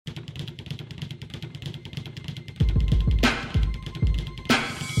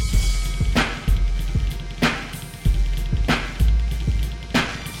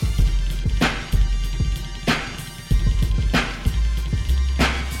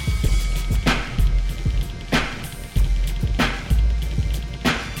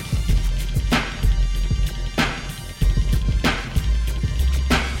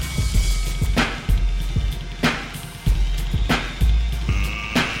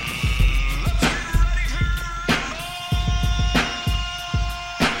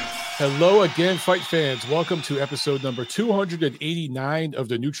Hello again, fight fans. Welcome to episode number 289 of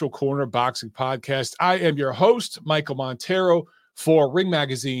the Neutral Corner Boxing Podcast. I am your host, Michael Montero, for Ring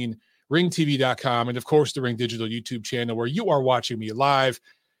Magazine, ringtv.com, and of course, the Ring Digital YouTube channel where you are watching me live.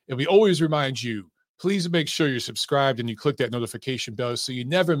 And we always remind you, please make sure you're subscribed and you click that notification bell so you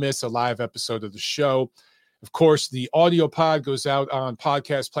never miss a live episode of the show. Of course, the audio pod goes out on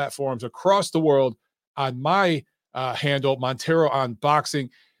podcast platforms across the world on my handle, Montero on Boxing.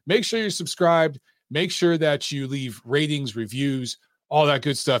 Make sure you're subscribed. Make sure that you leave ratings, reviews, all that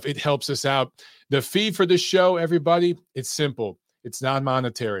good stuff. It helps us out. The fee for this show, everybody, it's simple. It's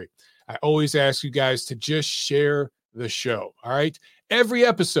non-monetary. I always ask you guys to just share the show, all right? Every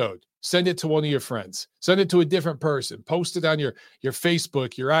episode, send it to one of your friends. Send it to a different person. Post it on your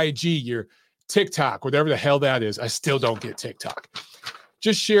Facebook, your IG, your TikTok, whatever the hell that is. I still don't get TikTok.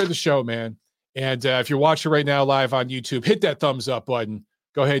 Just share the show, man. And if you're watching right now live on YouTube, hit that thumbs up button.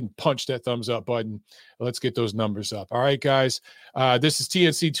 Go ahead and punch that thumbs up button. Let's get those numbers up. All right, guys. This is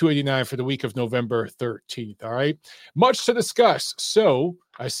TNC 289 for the week of November 13th. All right. Much to discuss. So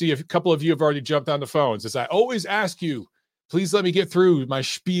I see a couple of you have already jumped on the phones. As I always ask you, please let me get through my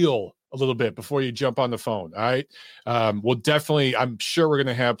spiel a little bit before you jump on the phone. All right. We'll definitely, I'm sure we're going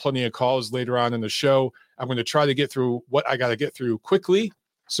to have plenty of calls later on in the show. I'm going to try to get through what I got to get through quickly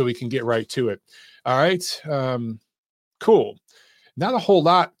so we can get right to it. All right. Cool. Not a whole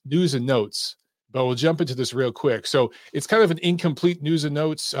lot news and notes, but we'll jump into this real quick. So it's kind of an incomplete news and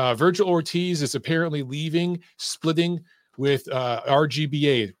notes. Virgil Ortiz is apparently splitting with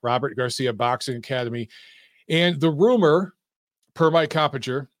RGBA, Robert Garcia Boxing Academy. And the rumor, per Mike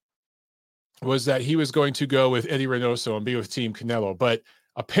Coppinger, was that he was going to go with Eddie Reynoso and be with Team Canelo. But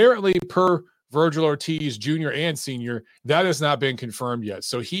apparently, per Virgil Ortiz Jr. and Sr., that has not been confirmed yet.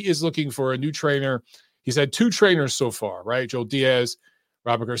 So he is looking for a new trainer. He's had two trainers so far, right? Joe Diaz,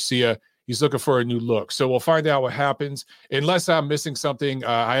 Robert Garcia. He's looking for a new look. So we'll find out what happens. Unless I'm missing something,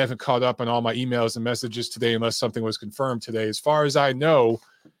 I haven't caught up on all my emails and messages today unless something was confirmed today. As far as I know,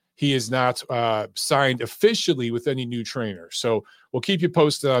 he is not signed officially with any new trainer. So we'll keep you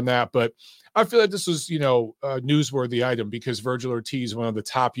posted on that. But I feel like this was, a newsworthy item because Virgil Ortiz, one of the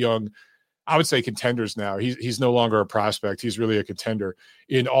top young, I would say, contenders now. He's no longer a prospect. He's really a contender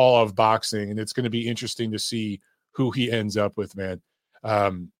in all of boxing. And it's going to be interesting to see who he ends up with, man.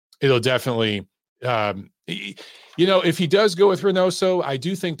 It'll definitely, if he does go with Reynoso, I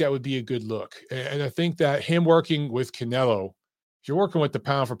do think that would be a good look. And I think that him working with Canelo, if you're working with the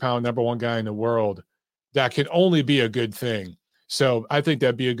pound for pound number one guy in the world, that can only be a good thing. So I think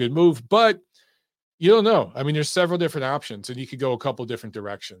that'd be a good move. But you don't know. I mean, there's several different options, and you could go a couple different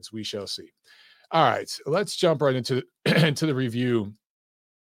directions. We shall see. All right, let's jump right into the review.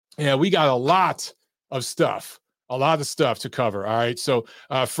 Yeah, we got a lot of stuff to cover. All right, so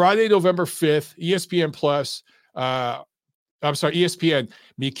Friday, November 5th, ESPN Plus. ESPN.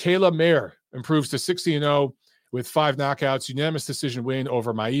 Mikaela Mayer improves to 60-0 with 5 knockouts, unanimous decision win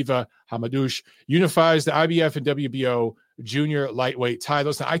over Maeva Hamadouche. Unifies the IBF and WBO junior lightweight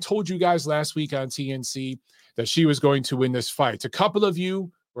titles. Now, I told you guys last week on TNC that she was going to win this fight. A couple of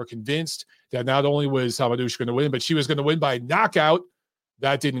you were convinced that not only was Hamadouche going to win, but she was going to win by knockout.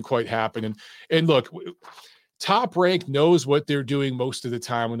 That didn't quite happen. And look, Top Rank knows what they're doing most of the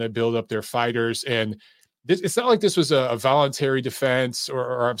time when they build up their fighters. And it's not like this was a voluntary defense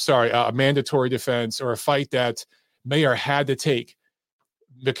or a mandatory defense or a fight that Mayer had to take.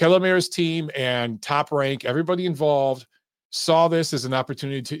 Mikaela Mayer's team and Top Rank, everybody involved, saw this as an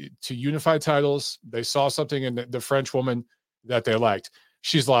opportunity to unify titles. They saw something in the French woman that they liked.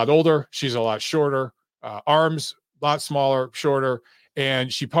 She's a lot older. She's a lot shorter. Arms, a lot smaller, shorter.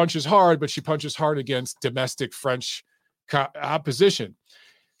 And she punches hard, but she punches hard against domestic French opposition.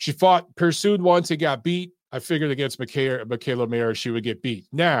 She pursued once and got beat. I figured against Mikaela Mayer, she would get beat.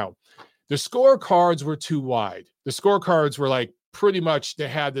 Now, the scorecards were too wide. The scorecards were like pretty much, they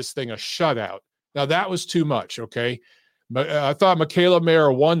had this thing a shutout. Now, that was too much, okay? I thought Mikaela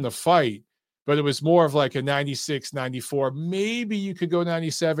Mayer won the fight, but it was more of like a 96, 94. Maybe you could go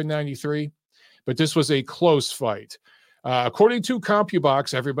 97, 93, but this was a close fight. According to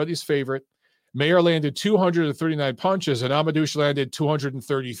CompuBox, everybody's favorite, Mayer landed 239 punches and Hamadouche landed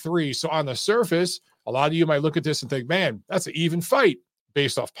 233. So on the surface, a lot of you might look at this and think, man, that's an even fight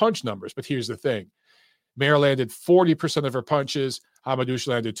based off punch numbers. But here's the thing. Mayer landed 40% of her punches. Hamadouche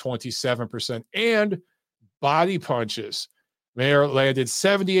landed 27%. And body punches. Mayer landed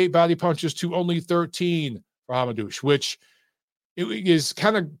 78 body punches to only 13 for Hamadouche, which it is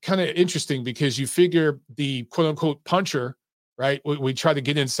kind of interesting because you figure the quote unquote puncher, right? We try to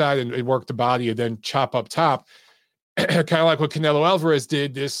get inside and work the body and then chop up top, kind of like what Canelo Alvarez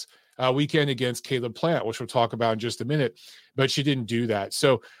did this weekend against Caleb Plant, which we'll talk about in just a minute, but she didn't do that.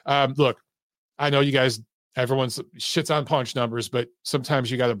 So look, I know you guys, everyone's shits on punch numbers, but sometimes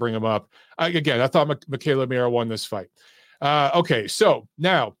you got to bring them up. I thought Mikaela Mayer won this fight. Okay, so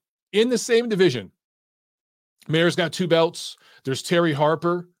now in the same division, Mayer's got 2 belts. There's Terry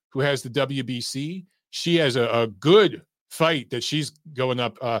Harper, who has the WBC. She has a good fight that she's going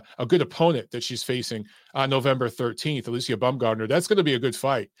up, a good opponent that she's facing on November 13th, Alicia Baumgardner. That's going to be a good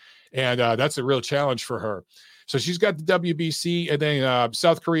fight, and that's a real challenge for her. So she's got the WBC, and then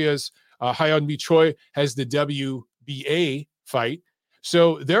South Korea's Hyun-Mi Choi has the WBA fight.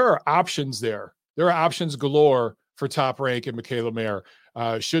 So there are options there. There are options galore for Top Rank and Mikaela Mayer.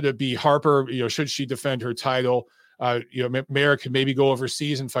 Should it be Harper? Should she defend her title? Mayer can maybe go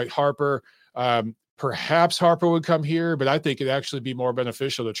overseas and fight Harper. Perhaps Harper would come here, but I think it'd actually be more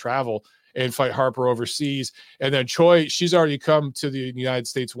beneficial to travel and fight Harper overseas. And then Choi, she's already come to the United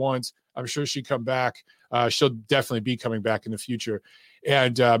States once. I'm sure she'd come back. She'll definitely be coming back in the future.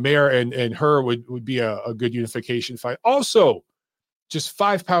 And Mayer and her would be a good unification fight. Also, just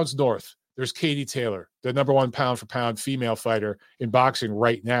 5 pounds north, there's Katie Taylor, the number 1 pound for pound female fighter in boxing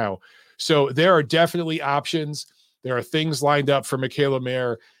right now. So there are definitely options. There are things lined up for Mikaela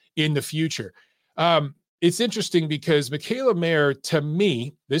Mayer in the future. It's interesting because Mikaela Mayer, to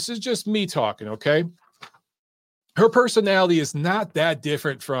me, this is just me talking, okay? Her personality is not that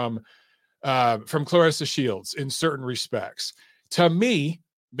different from Claressa Shields in certain respects. To me,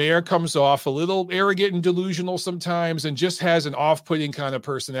 Mayer comes off a little arrogant and delusional sometimes and just has an off-putting kind of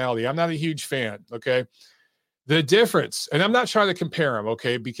personality. I'm not a huge fan, okay? The difference, and I'm not trying to compare them,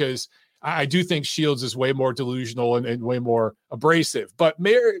 okay, because I do think Shields is way more delusional and way more abrasive. But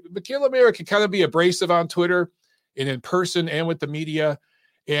Mikaela Mayer can kind of be abrasive on Twitter and in person and with the media,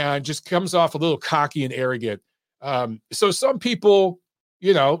 and just comes off a little cocky and arrogant. So some people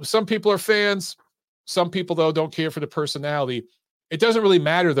are fans. Some people, though, don't care for the personality. It doesn't really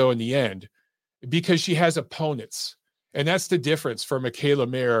matter, though, in the end, because she has opponents. And that's the difference for Mikaela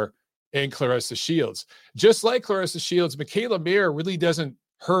Mayer and Claressa Shields. Just like Claressa Shields, Mikaela Mayer really doesn't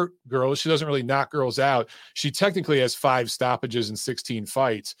hurt girls. She doesn't really knock girls out. She technically has 5 stoppages in 16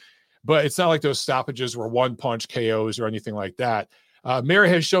 fights, but it's not like those stoppages were 1-punch KOs or anything like that. Mayer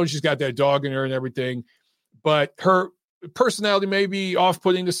has shown she's got that dog in her and everything, but her personality may be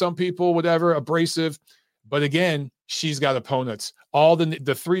off-putting to some people, whatever, abrasive. But again, she's got opponents. All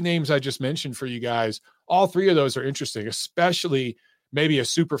the 3 names I just mentioned for you guys, all 3 of those are interesting, especially maybe a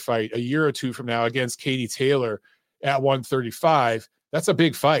super fight a year or 2 from now against Katie Taylor at 135. That's a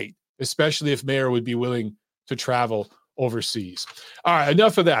big fight, especially if Mayer would be willing to travel overseas. All right,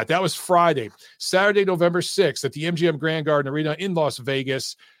 enough of that. That was Friday. Saturday, November 6th at the MGM Grand Garden Arena in Las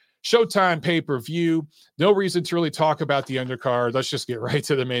Vegas. Showtime pay-per-view. No reason to really talk about the undercard. Let's just get right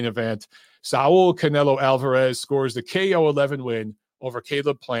to the main event. Saul Canelo Alvarez scores the KO 11 win over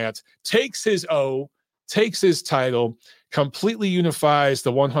Caleb Plant, takes his title, completely unifies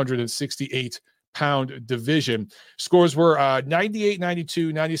the 168-pound division. Scores were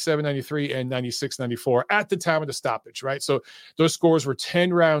 98-92, 97-93, and 96-94 at the time of the stoppage, right? So those scores were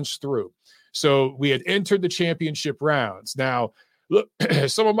 10 rounds through. So we had entered the championship rounds. Now, look,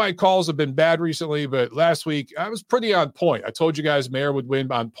 some of my calls have been bad recently, but last week I was pretty on point. I told you guys Mayer would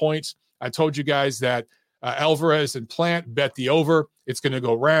win on points. I told you guys that Alvarez and Plant bet the over. It's going to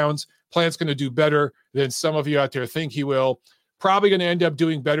go rounds. Plant's going to do better than some of you out there think he will. Probably going to end up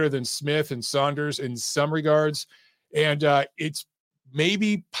doing better than Smith and Saunders in some regards. And it's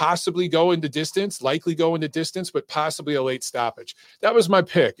maybe possibly likely go into distance, but possibly a late stoppage. That was my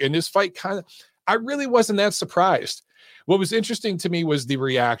pick. And this fight I really wasn't that surprised. What was interesting to me was the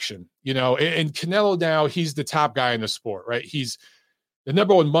reaction, and Canelo now, he's the top guy in the sport, right? He's the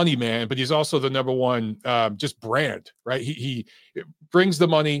number 1 money man, but he's also the number 1 just brand, right? He brings the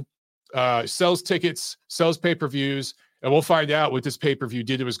money, sells tickets, sells pay-per-views, and we'll find out what this pay-per-view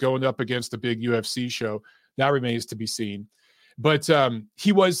did. It was going up against a big UFC show. That remains to be seen. But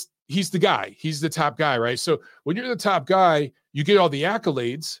he's the guy. He's the top guy, right? So when you're the top guy, you get all the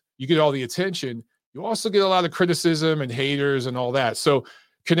accolades, you get all the attention. You also get a lot of criticism and haters and all that. So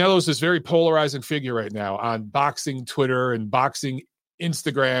Canelo's this very polarizing figure right now on boxing Twitter and boxing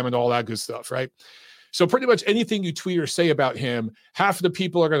Instagram and all that good stuff, right? So pretty much anything you tweet or say about him, half of the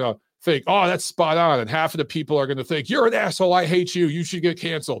people are going to think, oh, that's spot on. And half of the people are going to think, you're an asshole. I hate you. You should get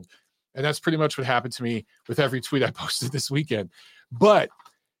canceled. And that's pretty much what happened to me with every tweet I posted this weekend. But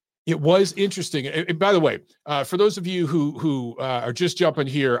it was interesting. And by the way, for those of you who are just jumping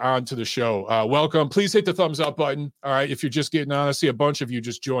here onto the show, welcome. Please hit the thumbs up button. All right. If you're just getting on, I see a bunch of you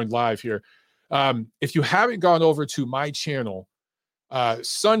just joined live here. If you haven't gone over to my channel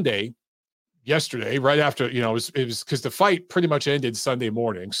Sunday, yesterday, right after, it was because the fight pretty much ended Sunday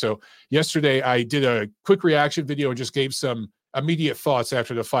morning. So yesterday I did a quick reaction video and just gave some immediate thoughts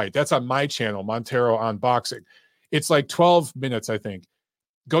after the fight. That's on my channel, Montero on Boxing. It's like 12 minutes, I think.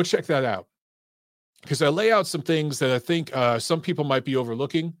 Go check that out, because I lay out some things that I think some people might be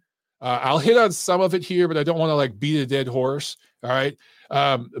overlooking. I'll hit on some of it here, but I don't want to like beat a dead horse. All right.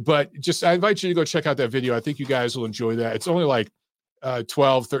 But just, I invite you to go check out that video. I think you guys will enjoy that. It's only like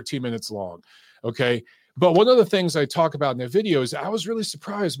 12, 13 minutes long. Okay. But one of the things I talk about in that video is I was really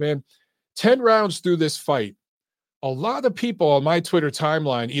surprised, man. 10 rounds through this fight, a lot of people on my Twitter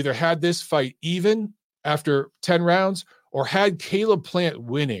timeline either had this fight even after 10 rounds or had Caleb Plant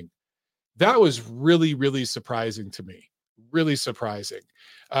winning. That was really, really surprising to me. Really surprising.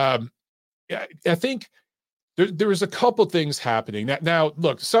 I think there was a couple things happening. Now,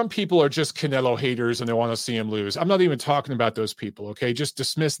 look, some people are just Canelo haters and they want to see him lose. I'm not even talking about those people, okay? Just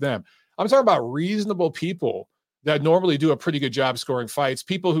dismiss them. I'm talking about reasonable people that normally do a pretty good job scoring fights,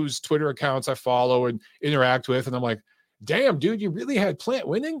 people whose Twitter accounts I follow and interact with, and I'm like, damn, dude, you really had Plant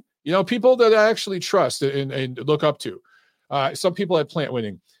winning? People that I actually trust and look up to. Some people had Plant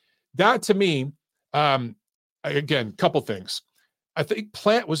winning. That, to me, again, couple things. I think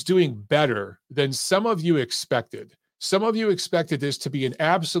Plant was doing better than some of you expected. Some of you expected this to be an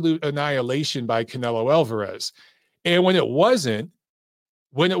absolute annihilation by Canelo Alvarez. And when it wasn't,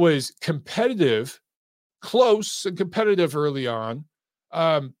 when it was competitive, close and competitive early on,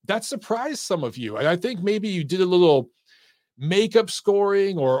 that surprised some of you. And I think maybe you did a little makeup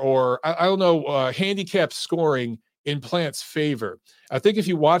scoring or I don't know, handicap scoring in Plant's favor. I think if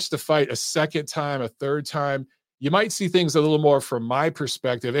you watch the fight a second time, a third time, you might see things a little more from my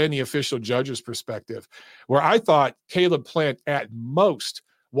perspective and the official judge's perspective, where I thought Caleb Plant at most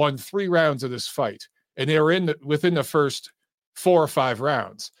won 3 rounds of this fight, and they were within the first 4 or 5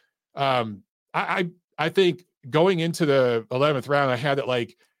 rounds. I think going into the 11th round, I had it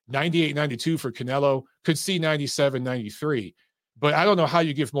like 98-92 for Canelo, could see 97-93, but I don't know how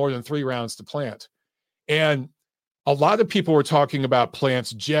you give more than 3 rounds to Plant. And a lot of people were talking about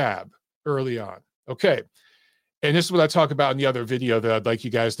Plant's jab early on. Okay. And this is what I talk about in the other video that I'd like you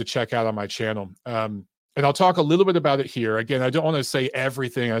guys to check out on my channel. And I'll talk a little bit about it here. Again, I don't want to say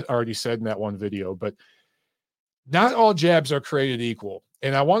everything I already said in that one video, but not all jabs are created equal.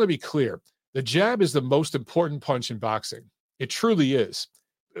 And I want to be clear. The jab is the most important punch in boxing. It truly is.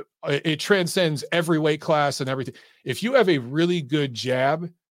 It transcends every weight class and everything. If you have a really good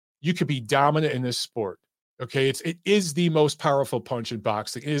jab, you could be dominant in this sport. Okay, it is the most powerful punch in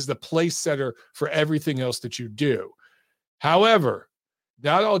boxing. It is the place setter for everything else that you do. However,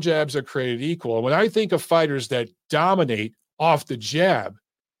 not all jabs are created equal. When I think of fighters that dominate off the jab,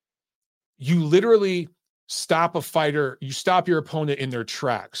 you literally stop a fighter, you stop your opponent in their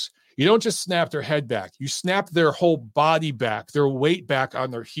tracks. You don't just snap their head back. You snap their whole body back, their weight back on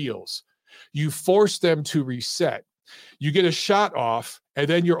their heels. You force them to reset. You get a shot off, and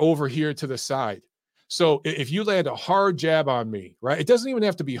then you're over here to the side. So if you land a hard jab on me, right, it doesn't even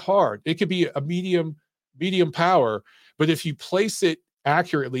have to be hard. It could be a medium power. But if you place it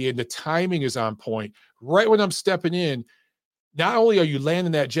accurately and the timing is on point, right when I'm stepping in, not only are you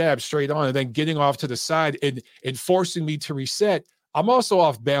landing that jab straight on and then getting off to the side and forcing me to reset, I'm also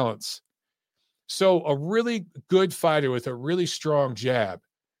off balance. So a really good fighter with a really strong jab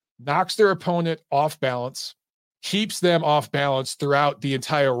knocks their opponent off balance, keeps them off balance throughout the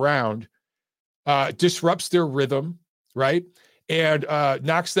entire round, disrupts their rhythm, right? And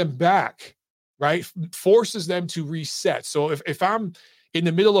knocks them back, right? Forces them to reset. So if I'm in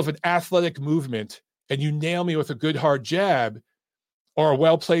the middle of an athletic movement and you nail me with a good hard jab or a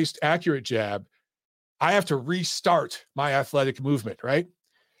well-placed, accurate jab, I have to restart my athletic movement, right?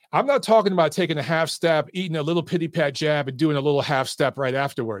 I'm not talking about taking a half step, eating a little pity pat jab and doing a little half step right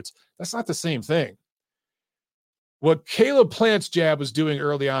afterwards. That's not the same thing. What Caleb Plant's jab was doing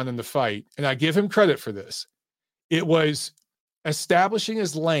early on in the fight, and I give him credit for this, it was establishing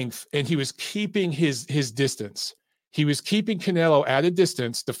his length, and he was keeping his distance. He was keeping Canelo at a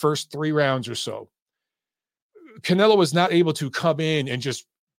distance the first 3 rounds or so. Canelo was not able to come in and just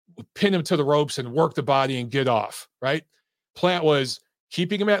pin him to the ropes and work the body and get off, right? Plant was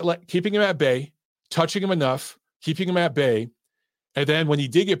keeping him at bay, touching him enough, keeping him at bay, and then when he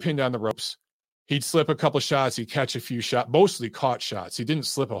did get pinned on the ropes, he'd slip a couple shots, he'd catch a few shots, mostly caught shots. He didn't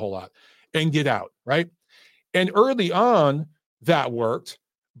slip a whole lot, and get out, right? And early on, that worked.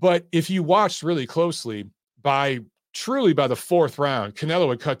 But if you watched really closely, by the 4th round, Canelo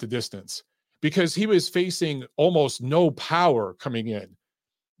had cut the distance because he was facing almost no power coming in.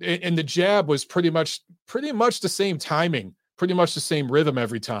 And the jab was pretty much the same timing, pretty much the same rhythm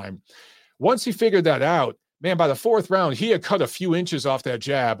every time. Once he figured that out, man, by the fourth round, he had cut a few inches off that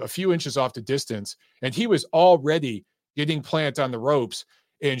jab, a few inches off the distance, and he was already getting Plant on the ropes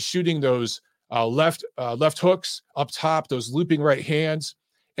and shooting those left hooks up top, those looping right hands,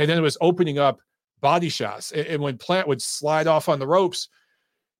 and then it was opening up body shots. And when Plant would slide off on the ropes,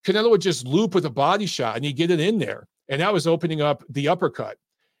 Canelo would just loop with a body shot and he'd get it in there. And that was opening up the uppercut.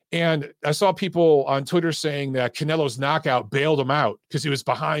 And I saw people on Twitter saying that Canelo's knockout bailed him out because he was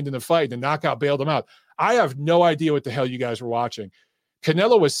behind in the fight. The knockout bailed him out. I have no idea what the hell you guys were watching.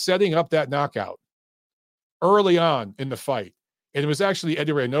 Canelo was setting up that knockout early on in the fight. And it was actually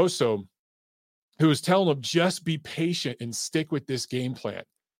Eddie Reynoso who was telling him, just be patient and stick with this game plan.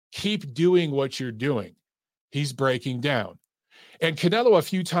 Keep doing what you're doing. He's breaking down. And Canelo a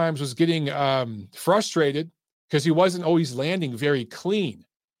few times was getting frustrated because he wasn't always landing very clean.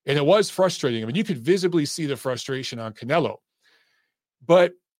 And it was frustrating. I mean, you could visibly see the frustration on Canelo.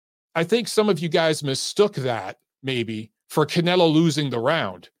 But I think some of you guys mistook that maybe for Canelo losing the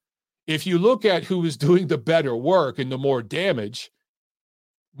round. If you look at who was doing the better work and the more damage,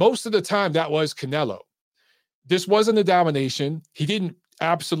 most of the time that was Canelo. This wasn't a domination. He didn't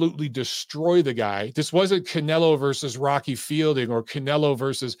absolutely destroy the guy. This wasn't Canelo versus Rocky Fielding or Canelo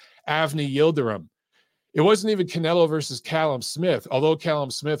versus Avni Yildirim. It wasn't even Canelo versus Callum Smith, although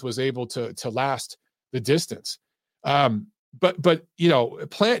Callum Smith was able to last the distance. But you know,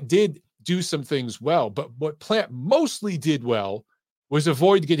 Plant did do some things well, but what Plant mostly did well was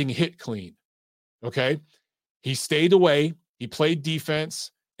avoid getting hit clean. Okay? He stayed away, he played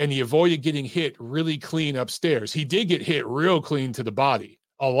defense, and he avoided getting hit really clean upstairs. He did get hit real clean to the body,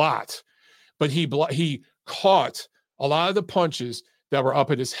 a lot, but he caught a lot of the punches that were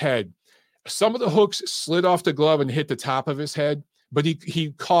up at his head. Some of the hooks slid off the glove and hit the top of his head, but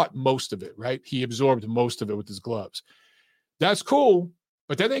he caught most of it, right? He absorbed most of it with his gloves. That's cool,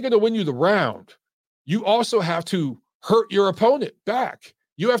 but that ain't going to win you the round. You also have to hurt your opponent back.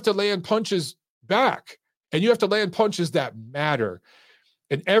 You have to land punches back, and you have to land punches that matter.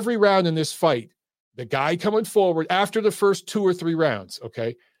 And every round in this fight, the guy coming forward after the first 2 or 3 rounds,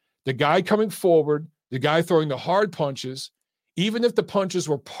 okay, the guy coming forward, the guy throwing the hard punches, even if the punches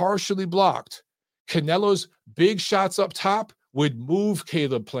were partially blocked, Canelo's big shots up top would move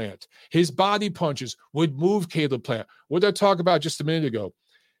Caleb Plant. His body punches would move Caleb Plant. What did I talk about just a minute ago?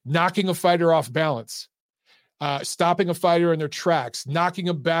 Knocking a fighter off balance, stopping a fighter in their tracks, knocking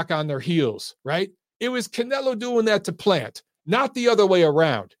them back on their heels, right? It was Canelo doing that to Plant, not the other way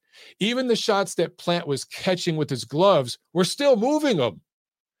around. Even the shots that Plant was catching with his gloves were still moving them.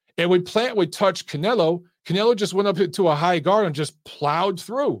 And when Plant would touch Canelo, Canelo just went up to a high guard and just plowed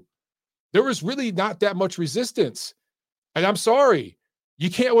through. There was really not that much resistance. And I'm sorry, you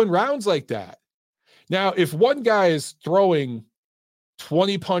can't win rounds like that. Now, if one guy is throwing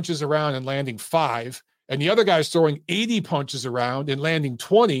 20 punches around and landing 5, and the other guy is throwing 80 punches around and landing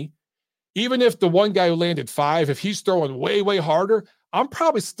 20, even if the one guy who landed 5, if he's throwing way, way harder, I'm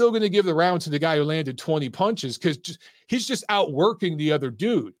probably still going to give the round to the guy who landed 20 punches because he's just outworking the other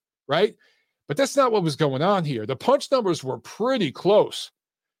dude, right? But that's not what was going on here. The punch numbers were pretty close.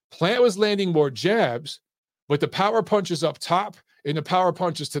 Plant was landing more jabs, but the power punches up top and the power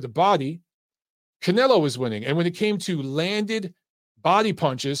punches to the body, Canelo was winning. And when it came to landed body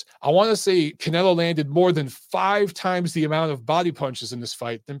punches, I want to say Canelo landed more than 5 times the amount of body punches in this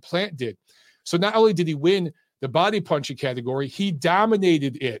fight than Plant did. So not only did he win the body punching category, he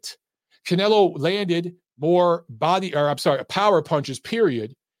dominated it. Canelo landed more power punches,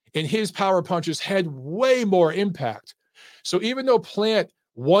 period. And his power punches had way more impact. So even though Plant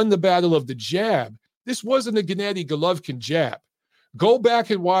won the battle of the jab, this wasn't a Gennady Golovkin jab. Go back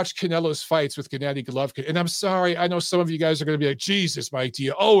and watch Canelo's fights with Gennady Golovkin. And I'm sorry, I know some of you guys are going to be like, Jesus, Mike, do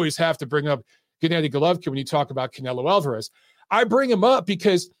you always have to bring up Gennady Golovkin when you talk about Canelo Alvarez? I bring him up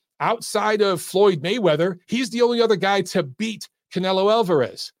because outside of Floyd Mayweather, he's the only other guy to beat Canelo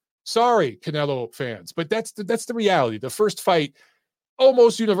Alvarez. Sorry, Canelo fans, but that's the reality. The first fight,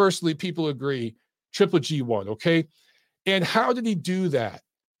 almost universally, people agree, Triple G won, okay? And how did he do that?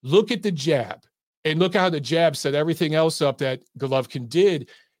 Look at the jab. And look how the jab set everything else up that Golovkin did.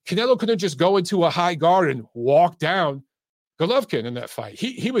 Canelo couldn't just go into a high guard and walk down Golovkin in that fight.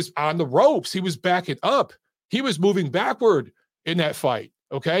 He was on the ropes. He was backing up. He was moving backward in that fight,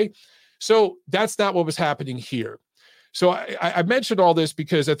 okay? So that's not what was happening here. So I mentioned all this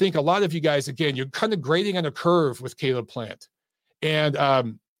because I think a lot of you guys, again, you're kind of grading on a curve with Caleb Plant.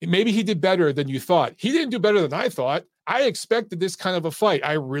 And maybe he did better than you thought. He didn't do better than I thought. I expected this kind of a fight.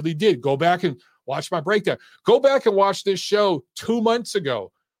 I really did. Go back and watch my breakdown. Go back and watch this show 2 months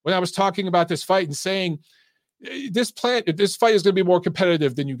ago when I was talking about this fight and saying, This fight is going to be more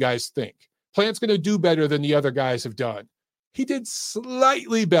competitive than you guys think. Plant's going to do better than the other guys have done. He did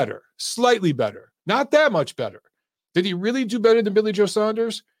slightly better, not that much better. Did he really do better than Billy Joe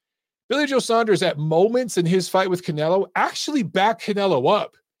Saunders? Billy Joe Saunders, at moments in his fight with Canelo, actually backed Canelo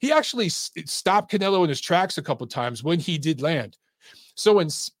up. He actually stopped Canelo in his tracks a couple of times when he did land. So in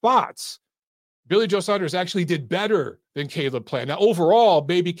spots, Billy Joe Saunders actually did better than Caleb Plant. Now, overall,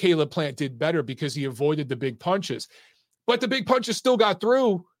 maybe Caleb Plant did better because he avoided the big punches. But the big punches still got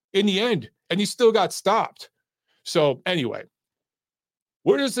through in the end, and he still got stopped. So anyway,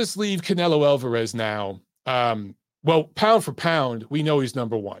 where does this leave Canelo Alvarez now? Well, pound for pound, we know he's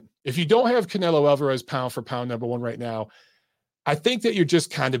number one. If you don't have Canelo Alvarez pound for pound number one right now, I think that you're just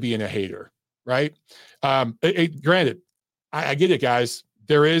kind of being a hater, right? Granted, I get it, guys.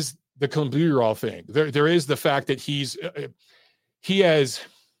 There is the Clenbuterol thing. There is the fact that he has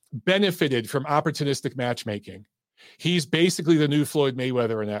benefited from opportunistic matchmaking. He's basically the new Floyd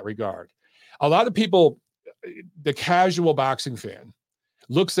Mayweather in that regard. A lot of people, the casual boxing fan,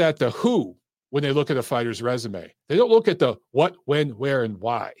 looks at the who when they look at a fighter's resume. They don't look at the what, when, where, and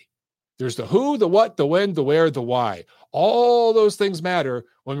why. There's the who, the what, the when, the where, the why. All those things matter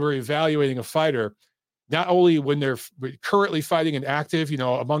when we're evaluating a fighter, not only when they're currently fighting and active,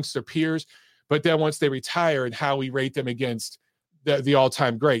 amongst their peers, but then once they retire and how we rate them against the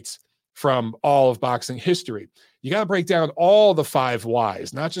all-time greats from all of boxing history. You got to break down all the 5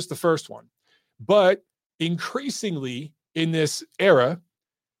 whys, not just the first one. But increasingly in this era,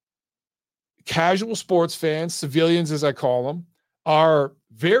 casual sports fans, civilians as I call them, are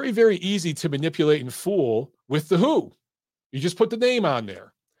very, very easy to manipulate and fool with the who. You just put the name on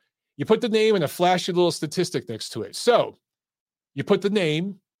there. You put the name and a flashy little statistic next to it. So you put the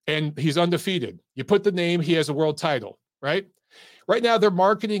name and he's undefeated. You put the name, he has a world title, right? Right now they're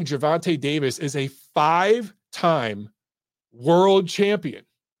marketing Gervonta Davis as a 5-time world champion.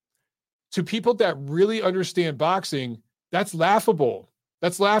 To people that really understand boxing, that's laughable.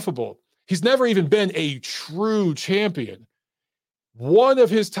 That's laughable. He's never even been a true champion. One of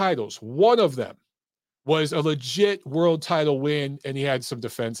his titles, one of them, was a legit world title win, and he had some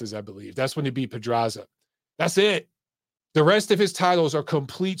defenses, I believe. That's when he beat Pedraza. That's it. The rest of his titles are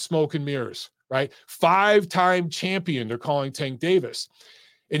complete smoke and mirrors, right? 5-time champion, they're calling Tank Davis.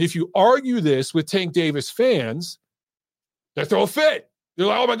 And if you argue this with Tank Davis fans, they throw a fit. They're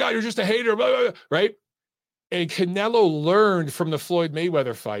like, oh my God, you're just a hater, blah, blah, blah, right? And Canelo learned from the Floyd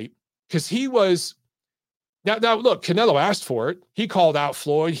Mayweather fight because he was... Now, look, Canelo asked for it. He called out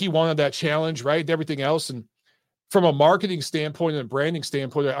Floyd. He wanted that challenge, right? And everything else. And from a marketing standpoint and a branding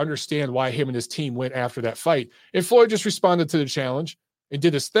standpoint, I understand why him and his team went after that fight. And Floyd just responded to the challenge and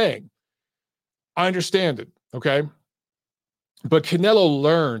did his thing. I understand it, okay? But Canelo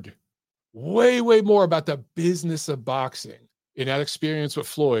learned way, way more about the business of boxing in that experience with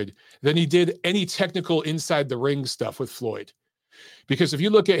Floyd than he did any technical inside the ring stuff with Floyd. Because if you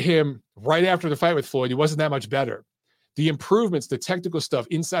look at him right after the fight with Floyd, he wasn't that much better. The improvements, the technical stuff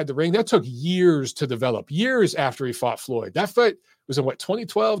inside the ring, that took years to develop, years after he fought Floyd. That fight was in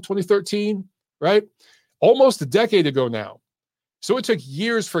 2012, 2013, right? Almost a decade ago now. So it took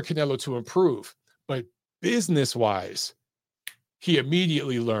years for Canelo to improve. But business-wise, he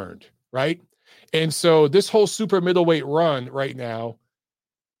immediately learned, right? And so this whole super middleweight run right now,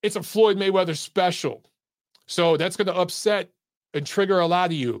 it's a Floyd Mayweather special. So that's going to upset and trigger a lot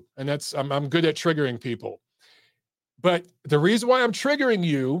of you. And I'm good at triggering people. But the reason why I'm triggering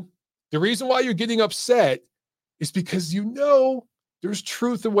you, the reason why you're getting upset is because there's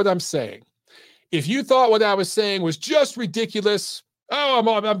truth in what I'm saying. If you thought what I was saying was just ridiculous,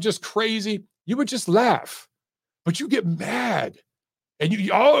 I'm just crazy, you would just laugh. But you get mad. And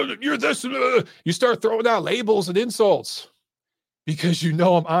you're this. You start throwing out labels and insults because I'm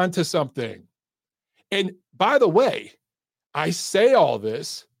onto something. And by the way, I say all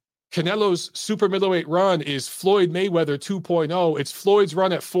this. Canelo's super middleweight run is Floyd Mayweather 2.0. It's Floyd's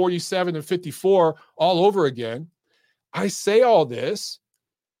run at 47 and 54 all over again. I say all this,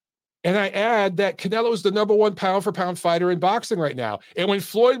 and I add that Canelo is the number 1 pound-for-pound fighter in boxing right now. And when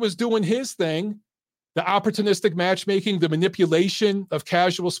Floyd was doing his thing, the opportunistic matchmaking, the manipulation of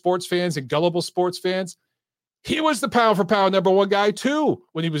casual sports fans and gullible sports fans, he was the pound-for-pound number 1 guy too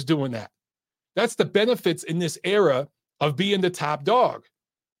when he was doing that. That's the benefits in this era of being the top dog.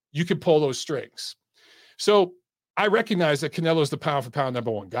 You can pull those strings. So I recognize that Canelo is the pound-for-pound number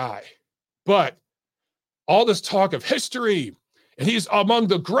 1 guy. But all this talk of history, and he's among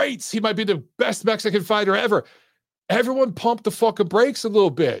the greats, he might be the best Mexican fighter ever. Everyone pump the fucking brakes a little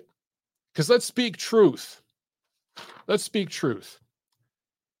bit. Because let's speak truth. Let's speak truth.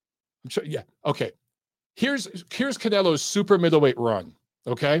 Yeah, okay. Here's Canelo's super middleweight run,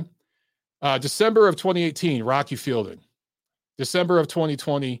 okay? December of 2018, Rocky Fielding. December of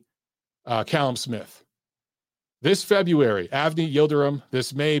 2020, Callum Smith. This February, Avni Yildirim.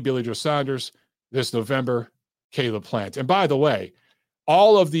 This May, Billy Joe Saunders. This November, Caleb Plant. And by the way,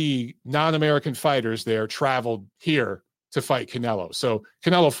 all of the non-American fighters there traveled here to fight Canelo. So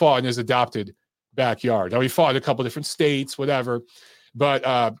Canelo fought in his adopted backyard. Now, he fought in a couple different states, whatever.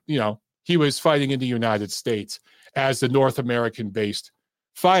 But, he was fighting in the United States as the North American-based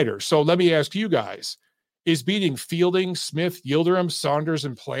fighter. So let me ask you guys, is beating Fielding, Smith, Yildirim, Saunders,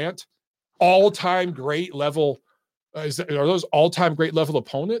 and Plant all-time great level? Are those all-time great level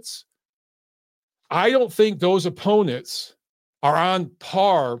opponents? I don't think those opponents are on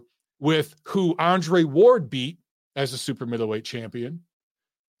par with who Andre Ward beat as a super middleweight champion.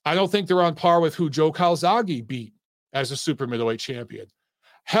 I don't think they're on par with who Joe Calzaghe beat as a super middleweight champion.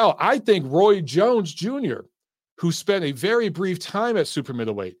 Hell, I think Roy Jones Jr., who spent a very brief time at super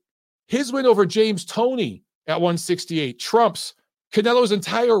middleweight, his win over James Toney at 168 trumps Canelo's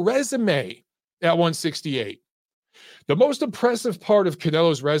entire resume at 168. The most impressive part of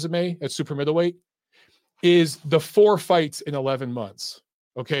Canelo's resume at super middleweight is the 4 fights in 11 months,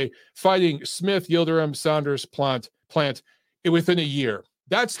 okay? Fighting Smith, Yildirim, Saunders, Plant within a year.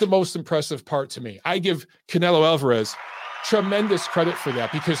 That's the most impressive part to me. I give Canelo Alvarez tremendous credit for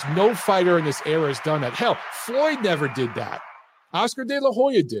that because no fighter in this era has done that. Hell, Floyd never did that. Oscar De La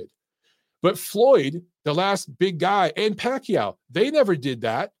Hoya did. But Floyd, the last big guy, and Pacquiao, they never did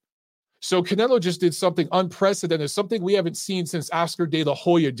that. So Canelo just did something unprecedented, something we haven't seen since Oscar De La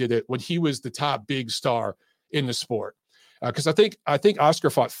Hoya did it when he was the top big star in the sport. Because I think Oscar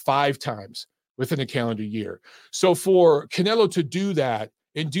fought 5 times within a calendar year. So for Canelo to do that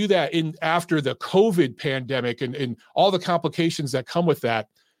and do that in after the COVID pandemic and all the complications that come with that,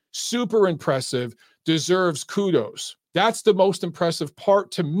 super impressive, deserves kudos. That's the most impressive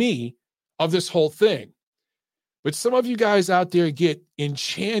part to me of this whole thing. But some of you guys out there get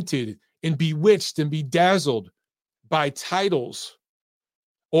enchanted and bewitched and bedazzled by titles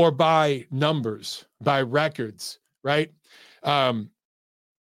or by numbers, by records, right?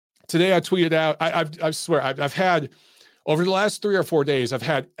 Today I tweeted out, I swear, I've had, over the last 3 or 4 days, I've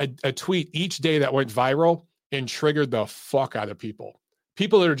had a tweet each day that went viral and triggered the fuck out of people.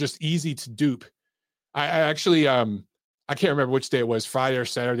 People that are just easy to dupe. I actually, I can't remember which day it was, Friday or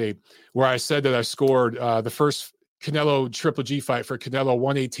Saturday, where I said that I scored the first Canelo Triple G fight for Canelo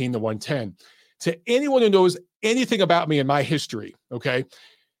 118 to 110. To anyone who knows anything about me and my history, okay,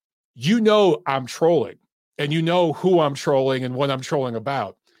 you know I'm trolling and you know who I'm trolling and what I'm trolling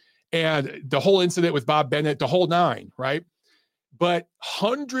about. And the whole incident with Bob Bennett, the whole 9, right? But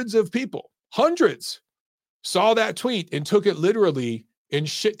hundreds of people, hundreds, saw that tweet and took it literally and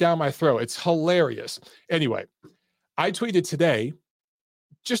shit down my throat. It's hilarious. Anyway, I tweeted today,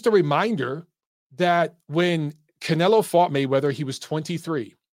 just a reminder that when Canelo fought Mayweather, he was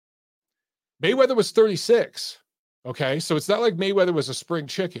 23. Mayweather was 36. Okay, so it's not like Mayweather was a spring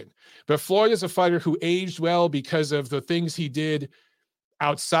chicken. But Floyd is a fighter who aged well because of the things he did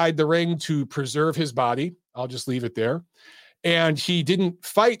outside the ring to preserve his body. I'll just leave it there. And he didn't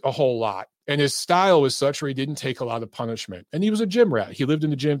fight a whole lot. And his style was such where he didn't take a lot of punishment. And he was a gym rat. He lived in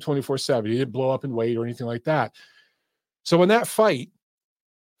the gym 24/7. He didn't blow up in weight or anything like that. So in that fight,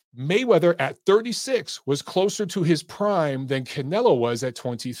 Mayweather at 36 was closer to his prime than Canelo was at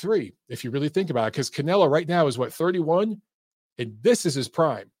 23, if you really think about it, because Canelo right now is, 31? And this is his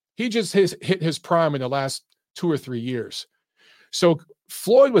prime. He just hit his prime in the last 2 or 3 years. So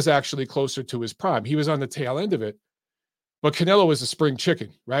Floyd was actually closer to his prime. He was on the tail end of it, but Canelo was a spring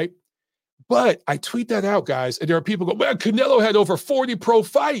chicken, right? But I tweet that out, guys, and there are people go, man, Canelo had over 40 pro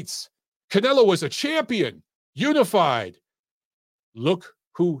fights. Canelo was a champion, unified. Look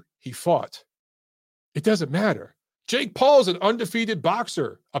who he fought. It doesn't matter. Jake Paul's an undefeated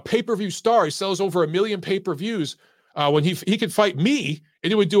boxer, a pay-per-view star. He sells over 1 million pay-per-views. When he could fight me,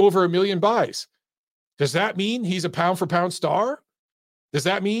 and it would do over 1 million buys. Does that mean he's a pound-for-pound star? Does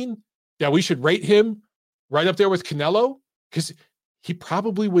that mean that we should rate him right up there with Canelo? Because he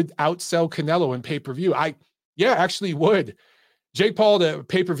probably would outsell Canelo in pay-per-view. Actually would. Jake Paul had a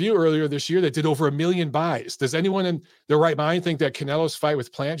pay-per-view earlier this year that did over 1 million buys. Does anyone in their right mind think that Canelo's fight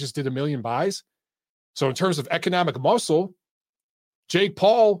with Plant just did 1 million buys? So in terms of economic muscle, Jake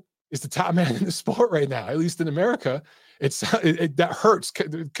Paul is the top man in the sport right now, at least in America. That hurts.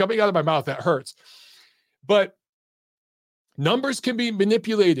 Coming out of my mouth, that hurts. But numbers can be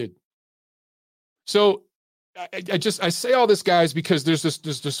manipulated. So I say all this, guys, because there's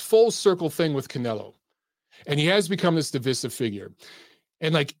this full circle thing with Canelo. And he has become this divisive figure.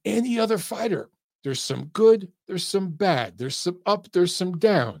 And like any other fighter, There's some good, there's some bad, there's some up, there's some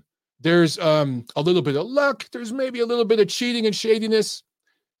down. There's a little bit of luck, there's maybe a little bit of cheating and shadiness.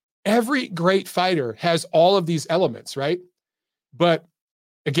 Every great fighter has all of these elements, right? But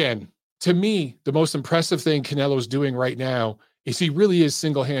again, to me, the most impressive thing Canelo's doing right now is he really is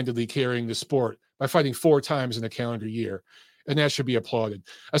single-handedly carrying the sport by fighting 4 times in a calendar year. And that should be applauded.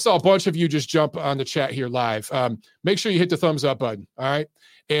 I saw a bunch of you just jump on the chat here live. Make sure you hit the thumbs up button, all right?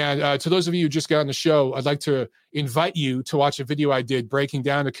 And to those of you who just got on the show, I'd like to invite you to watch a video I did breaking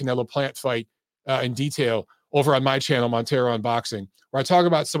down the Canelo Plant fight in detail over on my channel, Montero Unboxing, where I talk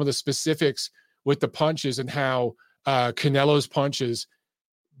about some of the specifics with the punches and how Canelo's punches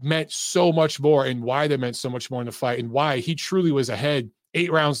meant so much more and why they meant so much more in the fight and why he truly was ahead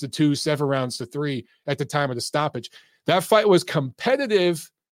 8 rounds to 2, 7 rounds to 3 at the time of the stoppage. That fight was competitive,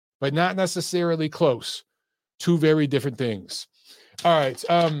 but not necessarily close. 2 very different things. All right.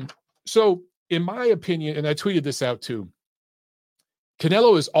 So in my opinion, and I tweeted this out too,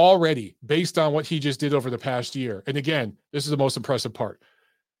 Canelo is already, based on what he just did over the past year, and again, this is the most impressive part,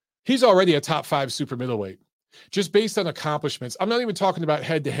 he's already a top 5 super middleweight, just based on accomplishments. I'm not even talking about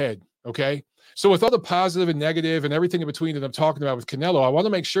head-to-head, okay? So with all the positive and negative and everything in between that I'm talking about with Canelo, I want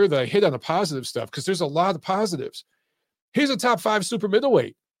to make sure that I hit on the positive stuff because there's a lot of positives. He's a top 5 super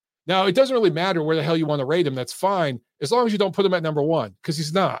middleweight. Now, it doesn't really matter where the hell you want to rate him. That's fine, as long as you don't put him at number 1, because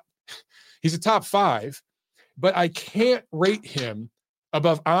he's not. He's a top 5, but I can't rate him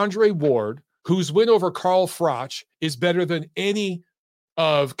above Andre Ward, whose win over Carl Froch is better than any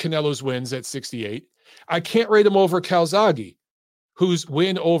of Canelo's wins at 68. I can't rate him over Calzaghe, whose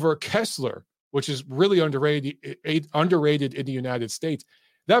win over Kessler, which is really underrated in the United States.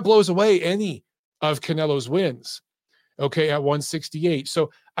 That blows away any of Canelo's wins, okay, at 168. So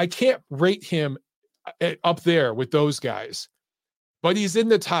I can't rate him up there with those guys, but he's in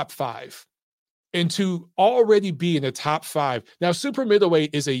the top 5. And to already be in the top 5. Now, super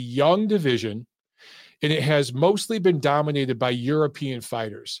middleweight is a young division, and it has mostly been dominated by European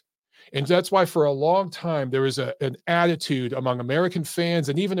fighters. And that's why for a long time, there was an attitude among American fans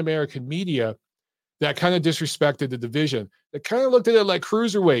and even American media that kind of disrespected the division, that kind of looked at it like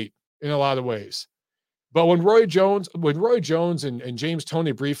cruiserweight in a lot of ways. But when Roy Jones and James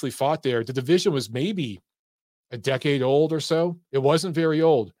Toney briefly fought there, the division was maybe a decade old or so. It wasn't very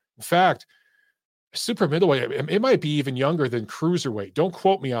old. In fact, super middleweight, it might be even younger than cruiserweight. Don't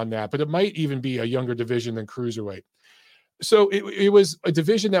quote me on that, but it might even be a younger division than cruiserweight. So it was a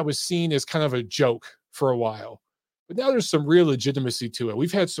division that was seen as kind of a joke for a while. But now there's some real legitimacy to it.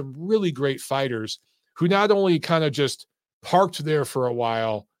 We've had some really great fighters who not only kind of just parked there for a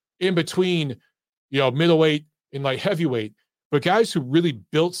while in between, middleweight and light heavyweight, but guys who really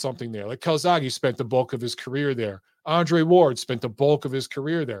built something there. Like Calzaghe spent the bulk of his career there. Andre Ward spent the bulk of his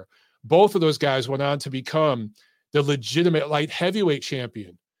career there. Both of those guys went on to become the legitimate light heavyweight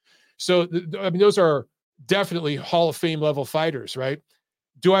champion. So, those are definitely Hall of Fame level fighters, right?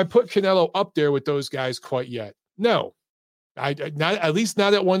 Do I put Canelo up there with those guys quite yet? No, not at least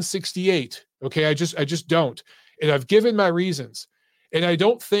not at 168. Okay, I just don't, and I've given my reasons, and I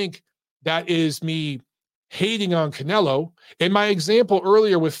don't think that is me hating on Canelo. And my example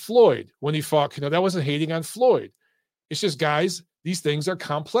earlier with Floyd when he fought Canelo, that wasn't hating on Floyd. It's just, guys, these things are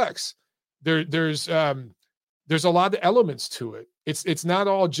complex. There's a lot of elements to it. It's not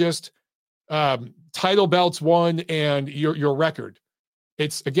all just title belts won and your record.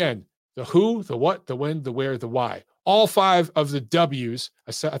 It's, again, the who, the what, the when, the where, the why. All 5 of the W's.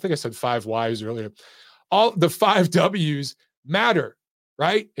 I think I said 5 Y's earlier. All the 5 W's matter,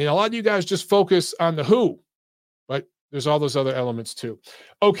 right? And a lot of you guys just focus on the who, but there's all those other elements too.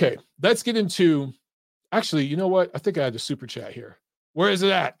 Okay, let's get into. Actually, you know what? I think I had a super chat here. Where is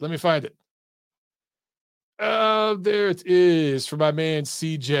it at? Let me find it. There it is for my man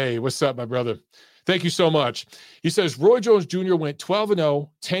CJ. What's up, my brother? Thank you so much. He says, Roy Jones Jr. went 12-0,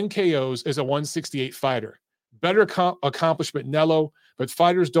 10 KOs as a 168 fighter. Better accomplishment, Nello, but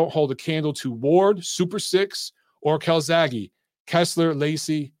fighters don't hold a candle to Ward, Super Six, or Calzaghe, Kessler,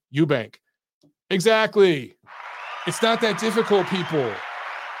 Lacey, Eubank. Exactly. It's not that difficult, people.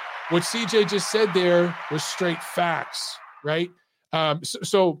 What CJ just said there was straight facts, right?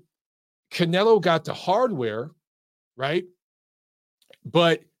 So Canelo got the hardware, right?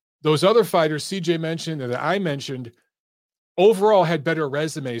 But those other fighters CJ mentioned and that I mentioned overall had better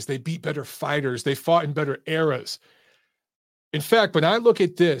resumes. They beat better fighters. They fought in better eras. In fact, when I look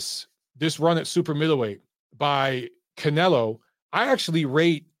at this run at super middleweight by Canelo, I actually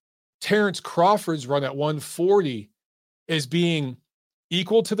rate Terrence Crawford's run at 140 as being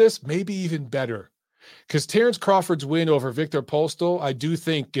equal to this, maybe even better. because Terrence Crawford's win over Victor Postol, I do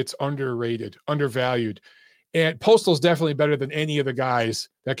think gets underrated, undervalued. And Postal's definitely better than any of the guys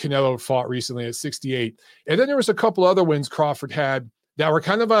that Canelo fought recently at 68. And then there was a couple other wins Crawford had that were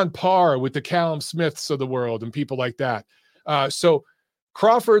kind of on par with the Callum Smiths of the world and people like that. So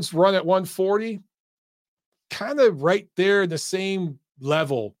Crawford's run at 140, kind of right there in the same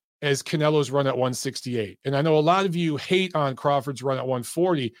level as Canelo's run at 168. And I know a lot of you hate on Crawford's run at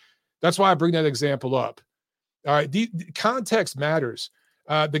 140. That's why I bring that example up. All right, the context matters.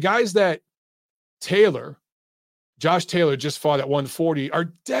 The guys that Josh Taylor just fought at 140 are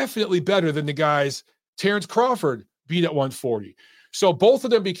definitely better than the guys Terrence Crawford beat at 140. So both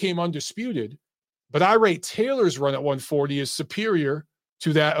of them became undisputed, but I rate Taylor's run at 140 as superior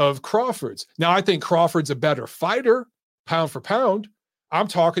to that of Crawford's. Now, I think Crawford's a better fighter, pound for pound. I'm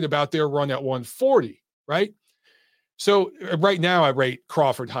talking about their run at 140, right? So right now I rate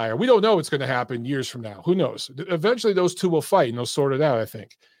Crawford higher. We don't know what's going to happen years from now. Who knows? Eventually those two will fight and they'll sort it out, I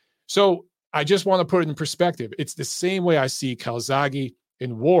think. So I just want to put it in perspective. It's the same way I see Calzaghe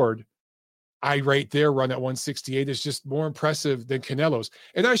and Ward. I rate their run at 168 as just more impressive than Canelo's.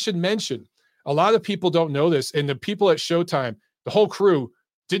 And I should mention, a lot of people don't know this, and the people at Showtime, the whole crew,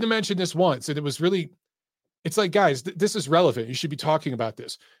 didn't mention this once. And it was really, it's like, guys, this is relevant. You should be talking about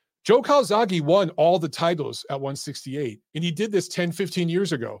this. Joe Calzaghe won all the titles at 168, and he did this 10, 15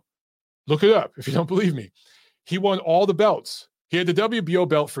 years ago. Look it up if you don't believe me. He won all the belts. He had the WBO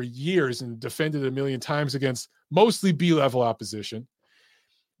belt for years and defended it a million times against mostly B-level opposition,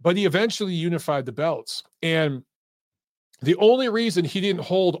 but he eventually unified the belts. And the only reason he didn't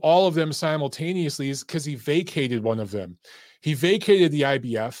hold all of them simultaneously is because he vacated one of them. He vacated the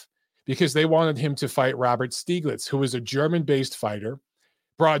IBF because they wanted him to fight Robert Stieglitz, who was a German-based fighter,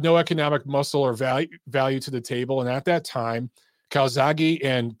 brought no economic muscle or value to the table. And at that time, Calzaghe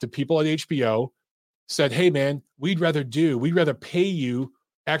and the people at HBO said, hey, man, we'd rather pay you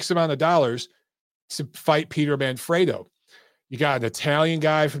X amount of dollars to fight Peter Manfredo. You got an Italian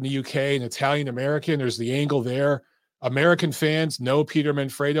guy from the UK, an Italian-American. There's the angle there. American fans know Peter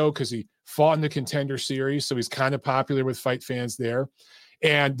Manfredo because he fought in the Contender Series, so he's kind of popular with fight fans there.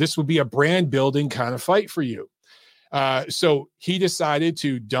 And this would be a brand-building kind of fight for you. So he decided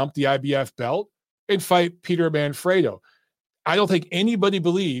to dump the IBF belt and fight Peter Manfredo. I don't think anybody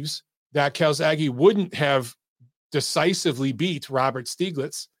believes that Calzaghe wouldn't have decisively beat Robert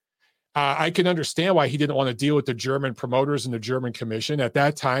Stieglitz. I can understand why he didn't want to deal with the German promoters and the German commission. At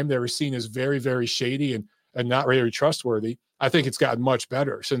that time, they were seen as very, very shady and not very trustworthy. I think it's gotten much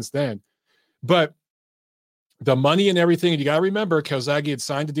better since then. But the money and everything, and you got to remember, Calzaghe had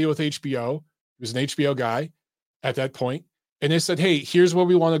signed a deal with HBO. He was an HBO guy at that point. And they said, hey, here's where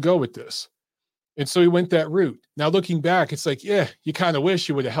we want to go with this. And so he went that route. Now, looking back, it's like, yeah, you kind of wish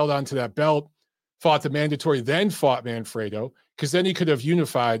you would have held on to that belt, fought the mandatory, then fought Manfredo, because then he could have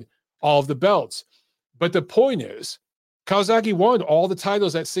unified all of the belts. But the point is, Calzaghe won all the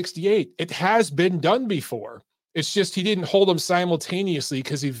titles at 68. It has been done before. It's just he didn't hold them simultaneously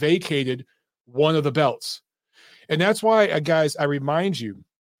because he vacated one of the belts. And that's why, guys, I remind you,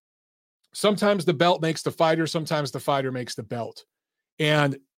 sometimes the belt makes the fighter, sometimes the fighter makes the belt.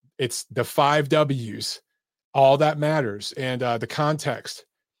 And it's the 5 W's, all that matters. And the context,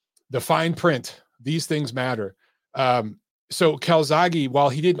 the fine print, these things matter. So Calzaghe, while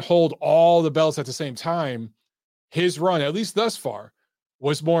he didn't hold all the belts at the same time, his run, at least thus far,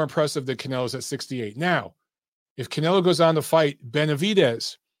 was more impressive than Canelo's at 68. Now, if Canelo goes on to fight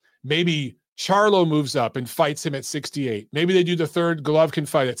Benavidez, maybe Charlo moves up and fights him at 68. Maybe they do the third Golovkin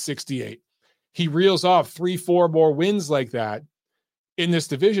fight at 68. He reels off 3-4 more wins like that in this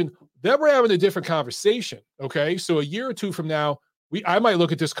division. Then we're having a different conversation, okay? So a year or two from now, I might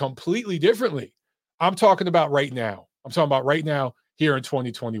look at this completely differently. I'm talking about right now. I'm talking about right now here in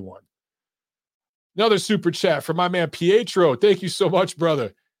 2021. Another super chat from my man Pietro. Thank you so much,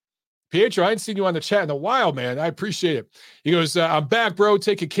 brother. Pietro, I ain't seen you on the chat in a while, man. I appreciate it. He goes, I'm back, bro,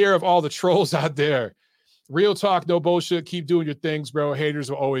 taking care of all the trolls out there. Real talk, no bullshit. Keep doing your things, bro.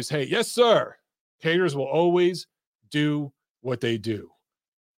 Haters will always hate. Yes, sir. Haters will always do what they do.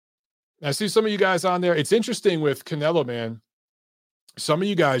 I see some of you guys on there. It's interesting with Canelo, man. Some of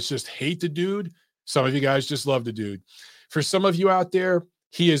you guys just hate the dude. Some of you guys just love the dude. For some of you out there,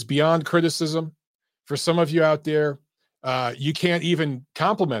 he is beyond criticism. For some of you out there, you can't even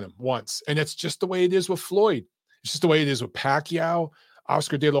compliment him once. And it's just the way it is with Floyd. It's just the way it is with Pacquiao,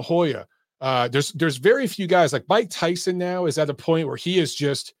 Oscar De La Hoya. There's very few guys like Mike Tyson now is at a point where he is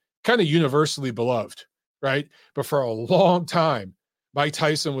just kind of universally beloved, right? But for a long time, Mike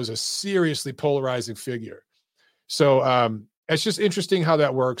Tyson was a seriously polarizing figure. So it's just interesting how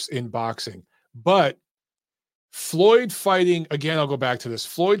that works in boxing. But Floyd fighting, again, I'll go back to this.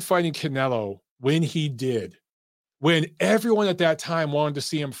 Floyd fighting Canelo when he did, when everyone at that time wanted to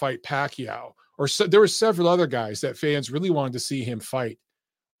see him fight Pacquiao, or there were several other guys that fans really wanted to see him fight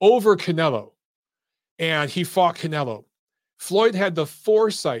over Canelo. And he fought Canelo. Floyd had the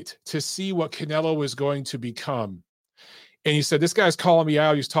foresight to see what Canelo was going to become. And he said, this guy's calling me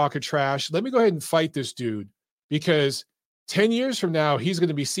out. He's talking trash. Let me go ahead and fight this dude, because 10 years from now, he's going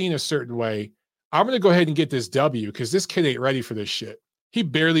to be seen a certain way. I'm going to go ahead and get this W, because this kid ain't ready for this shit. He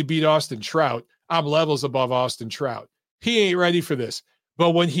barely beat Austin Trout. I'm levels above Austin Trout. He ain't ready for this.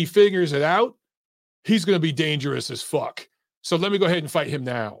 But when he figures it out, he's going to be dangerous as fuck. So let me go ahead and fight him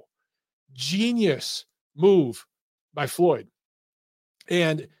now. Genius move by Floyd.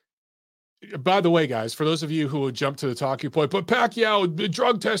 And by the way, guys, for those of you who would jump to the talking point, but Pacquiao,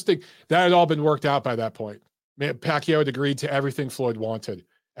 drug testing, that had all been worked out by that point. Man, Pacquiao had agreed to everything Floyd wanted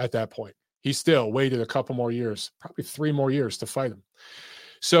at that point. He still waited a couple more years, probably 3 more years to fight him.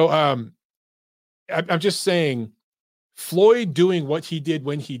 So I'm just saying, Floyd doing what he did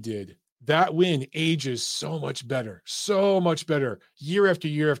when he did, that win ages so much better year after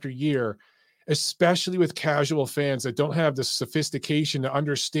year after year, especially with casual fans that don't have the sophistication to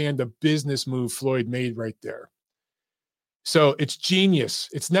understand the business move Floyd made right there. So it's genius.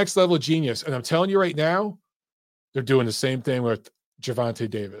 It's next level genius. And I'm telling you right now, they're doing the same thing with Gervonta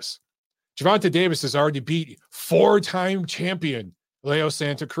Davis. Gervonta Davis has already beat 4-time champion Leo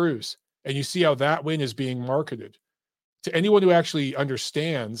Santa Cruz. And you see how that win is being marketed. To anyone who actually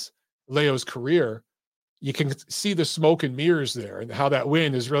understands Leo's career, you can see the smoke and mirrors there, and how that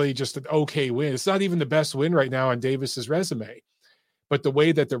win is really just an okay win. It's not even the best win right now on Davis's resume, but the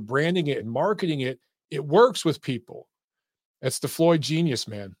way that they're branding it and marketing it, it works with people. That's the Floyd genius,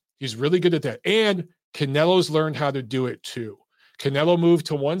 man. He's really good at that. And Canelo's learned how to do it too. Canelo moved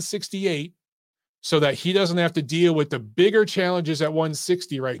to 168 so that he doesn't have to deal with the bigger challenges at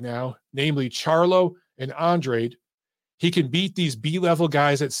 160 right now, namely Charlo and Andrade. He can beat these B-level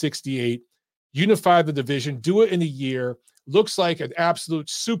guys at 68, unify the division, do it in a year, looks like an absolute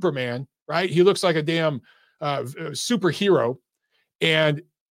Superman, right? He looks like a damn superhero. And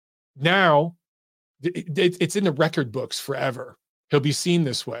now it's in the record books forever. He'll be seen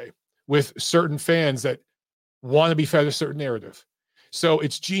this way with certain fans that want to be fed a certain narrative. So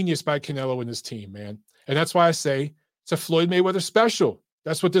it's genius by Canelo and his team, man. And that's why I say it's a Floyd Mayweather special.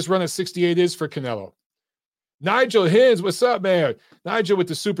 That's what this run at 68 is for Canelo. Nigel Hins, what's up, man? Nigel with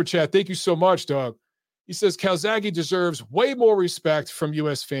the super chat. Thank you so much, dog. He says, Calzaghe deserves way more respect from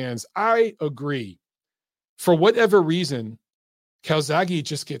U.S. fans. I agree. For whatever reason, Calzaghe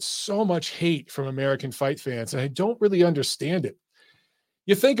just gets so much hate from American fight fans, and I don't really understand it.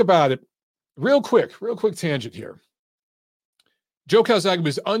 You think about it, real quick tangent here. Joe Calzaghe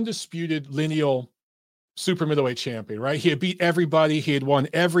was undisputed lineal super middleweight champion, right? He had beat everybody. He had won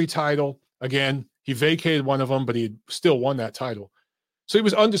every title. Again, he vacated one of them, but he still won that title. So he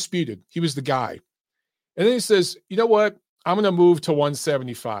was undisputed. He was the guy. And then he says, you know what? I'm going to move to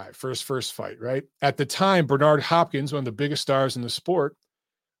 175 for his first fight, right? At the time, Bernard Hopkins, one of the biggest stars in the sport,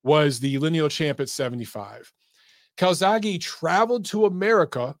 was the lineal champ at 75. Calzaghe traveled to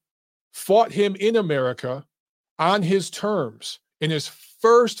America, fought him in America on his terms in his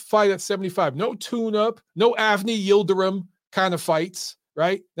first fight at 75. No tune-up, no Avni Yildirim kind of fights,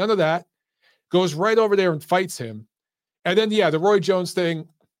 right? None of that. Goes right over there and fights him. And then, yeah, the Roy Jones thing,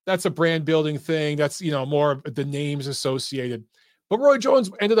 that's a brand building thing. That's, more of the names associated. But Roy Jones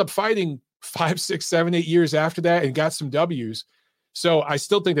ended up fighting 5, 6, 7, 8 years after that and got some W's. So I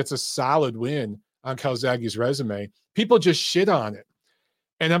still think that's a solid win on Calzaghe's resume. People just shit on it.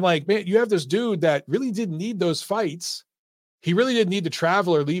 And I'm like, man, you have this dude that really didn't need those fights. He really didn't need to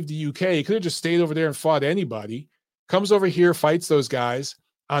travel or leave the UK. He could have just stayed over there and fought anybody. Comes over here, fights those guys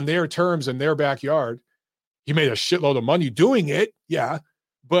on their terms in their backyard. He made a shitload of money doing it, yeah,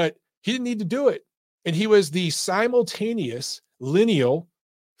 but he didn't need to do it. And he was the simultaneous lineal,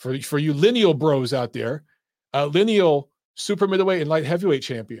 for you lineal bros out there, lineal super middleweight and light heavyweight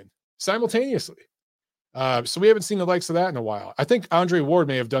champion simultaneously. So we haven't seen the likes of that in a while. I think Andre Ward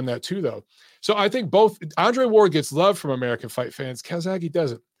may have done that too, though. So I think both Andre Ward gets love from American fight fans. Calzaghe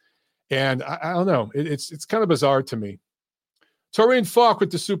doesn't. And I don't know. It's kind of bizarre to me. Taurine Falk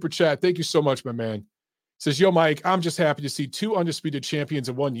with the super chat. Thank you so much, my man. Says, yo, Mike, I'm just happy to see 2 undisputed champions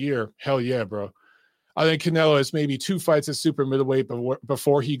in 1 year. Hell yeah, bro. I think Canelo has maybe 2 fights at super middleweight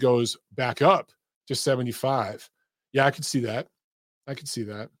before he goes back up to 75. Yeah, I can see that.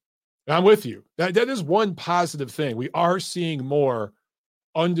 I'm with you. That is one positive thing. We are seeing more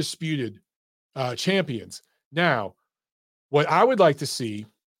undisputed champions. Now, what I would like to see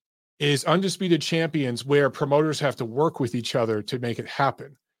is undisputed champions where promoters have to work with each other to make it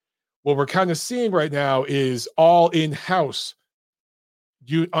happen. What we're kind of seeing right now is all in-house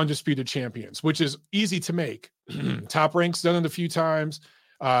undisputed champions, which is easy to make. Top Rank's done it a few times.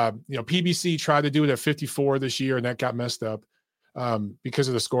 PBC tried to do it at 54 this year, and that got messed up because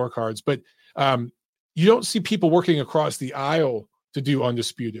of the scorecards. But you don't see people working across the aisle to do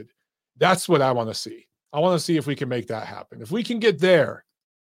undisputed. That's what I want to see. I want to see if we can make that happen. If we can get there,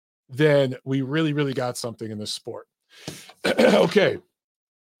 then we really, really got something in this sport. Okay.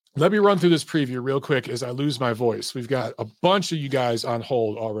 Let me run through this preview real quick as I lose my voice. We've got a bunch of you guys on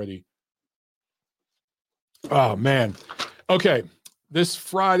hold already. Oh, man. Okay. This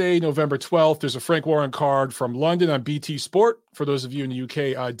Friday, November 12th, there's a Frank Warren card from London on BT Sport. For those of you in the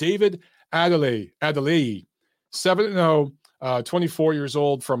UK, David Adelaide, 7-0, 24 years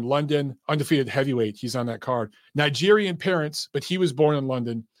old, from London, undefeated heavyweight. He's on that card. Nigerian parents, but he was born in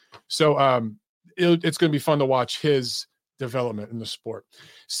London. So it's going to be fun to watch his development in the sport.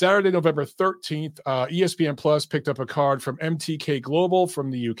 Saturday, November 13th, ESPN Plus picked up a card from MTK Global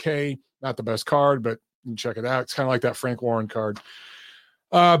from the UK. Not the best card, but you can check it out. It's kind of like that Frank Warren card.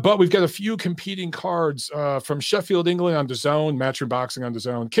 But we've got a few competing cards from Sheffield, England on DAZN, Matchroom Boxing on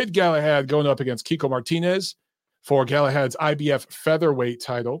DAZN. Kid Galahad going up against Kiko Martinez for Galahad's IBF featherweight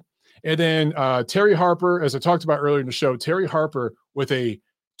title. And then Terry Harper, as I talked about earlier in the show, Terry Harper with a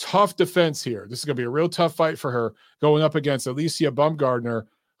tough defense here. This is going to be a real tough fight for her, going up against Alicia Baumgardner,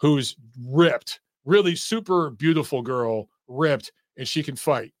 who's ripped, really super beautiful girl, ripped, and she can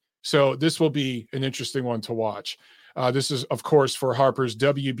fight. So this will be an interesting one to watch. This is, of course, for Harper's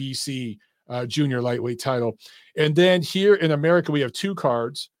WBC junior lightweight title. And then here in America, we have two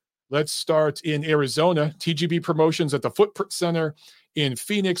cards. Let's start in Arizona. TGB Promotions at the Footprint Center in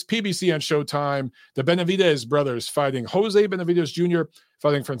Phoenix. PBC on Showtime. The Benavidez brothers fighting Jose Benavidez Jr.,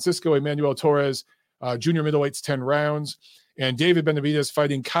 fighting Francisco Emmanuel Torres, junior middleweights, 10 rounds. And David Benavidez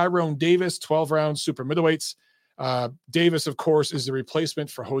fighting Kyrone Davis, 12 rounds, super middleweights. Davis, of course, is the replacement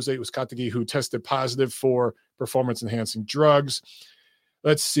for Jose Uzcategui, who tested positive for performance-enhancing drugs.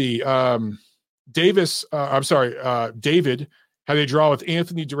 Let's see. David had a draw with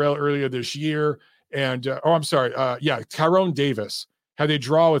Anthony Durrell earlier this year. And, Kyrone Davis had a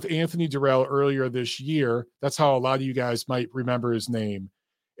draw with Anthony Durrell earlier this year. That's how a lot of you guys might remember his name.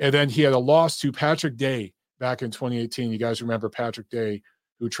 And then he had a loss to Patrick Day back in 2018. You guys remember Patrick Day,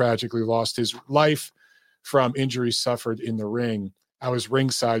 who tragically lost his life from injuries suffered in the ring. I was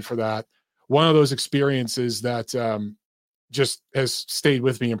ringside for that. One of those experiences that just has stayed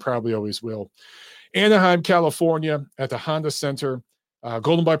with me and probably always will. Anaheim, California at the Honda Center.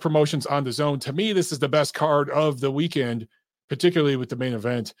 Golden Boy Promotions on DAZN. To me, this is the best card of the weekend, particularly with the main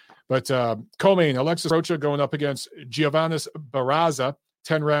event. But co-main, Alexis Rocha going up against Giovannis Barraza,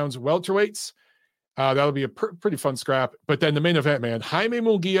 10 rounds welterweights. That'll be a pretty fun scrap. But then the main event, man, Jaime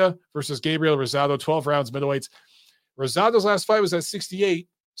Munguia versus Gabriel Rosado, 12 rounds middleweights. Rosado's last fight was at 68,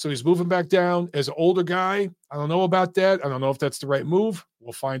 so he's moving back down as an older guy. I don't know about that. I don't know if that's the right move.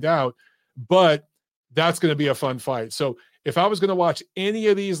 We'll find out. But that's going to be a fun fight. So if I was going to watch any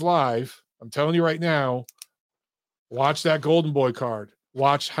of these live, I'm telling you right now, watch that Golden Boy card.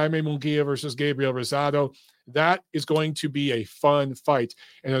 Watch Jaime Munguia versus Gabriel Rosado. That is going to be a fun fight.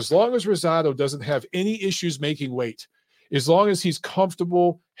 And as long as Rosado doesn't have any issues making weight, as long as he's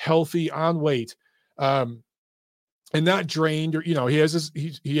comfortable, healthy, on weight, and not drained, or he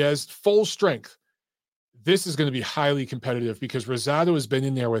has full strength, this is going to be highly competitive because Rosado has been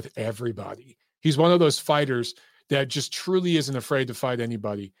in there with everybody. He's one of those fighters that just truly isn't afraid to fight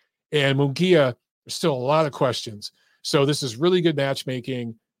anybody. And Munguia, there's still a lot of questions. So this is really good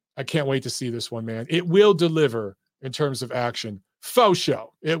matchmaking. I can't wait to see this one, man. It will deliver in terms of action. Faux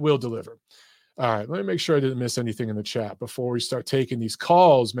show. It will deliver. All right, let me make sure I didn't miss anything in the chat before we start taking these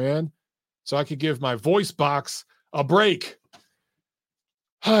calls, man, so I could give my voice box a break.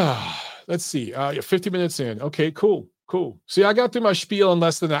 Let's see. 50 minutes in. Okay, cool. See, I got through my spiel in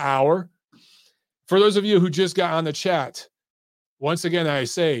less than an hour. For those of you who just got on the chat, once again, I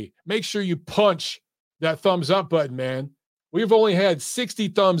say, make sure you punch that thumbs up button, man. We've only had 60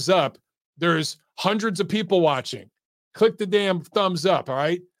 thumbs up. There's hundreds of people watching. Click the damn thumbs up, all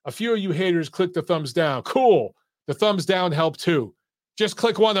right? A few of you haters click the thumbs down. Cool. The thumbs down help too. Just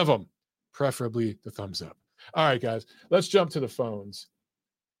click one of them, preferably the thumbs up. All right, guys, let's jump to the phones.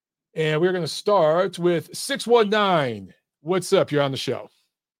 And we're going to start with 619. What's up? You're on the show.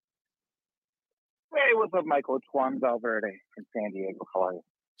 Hey, what's up, Michael? It's Juan Valverde from San Diego. How are you?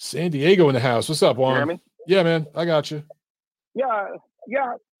 San Diego in the house. What's up, Juan? You hear me? Yeah, man. I got you. Yeah.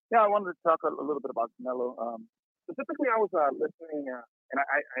 I wanted to talk a little bit about Canelo. Specifically, I was listening, and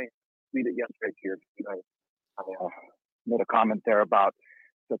tweeted yesterday to I made a comment there about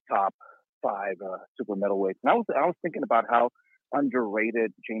the top 5 super middleweights, and I was thinking about how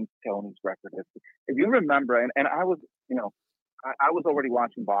underrated James Toney's record is. If you remember, and I was, I was already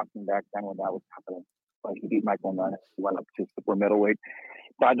watching boxing back then when that was happening. Like he beat Michael Nunn, he went up to super middleweight.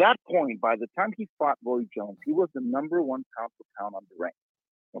 By that point, by the time he fought Roy Jones, he was the number 1 pound for pound on the rank.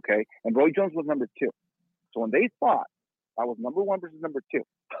 Okay, and Roy Jones was number 2. So when they fought, I was number 1 versus number 2.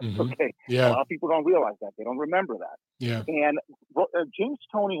 Mm-hmm. Okay, yeah. A lot of people don't realize that; they don't remember that. Yeah. And James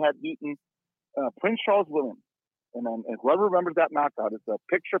Toney had beaten Prince Charles Williams, and then whoever remembers that knockout, it's a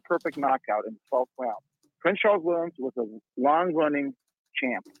picture-perfect knockout in the 12th round. Prince Charles Williams was a long-running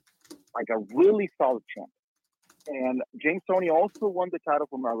champ, like a really solid champ. And James Toney also won the title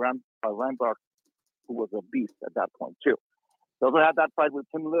from Ryan Barker, who was a beast at that point, too. He also had that fight with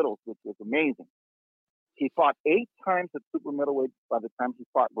Tim Littles, which was amazing. He fought 8 times at super middleweight by the time he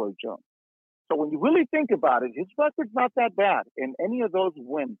fought Roy Jones. So when you really think about it, his record's not that bad. And any of those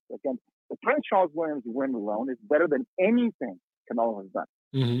wins against the Prince Charles Williams win alone is better than anything Canelo has done.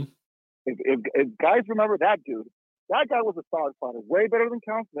 Mm-hmm. If guys remember that dude, that guy was a solid fighter. Way better than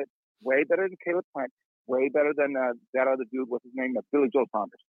Cal Smith, way better than Caleb Plant, way better than that other dude, what's his name, Billy Joe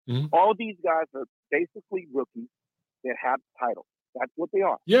Saunders. Mm-hmm. All these guys are basically rookies that have titles. That's what they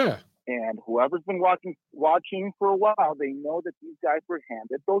are. Yeah. And whoever's been watching for a while, they know that these guys were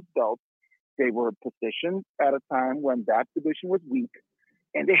handed those belts. They were positioned at a time when that division was weak,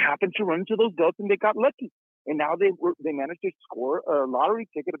 and they happened to run into those belts, and they got lucky. And now they managed to score a lottery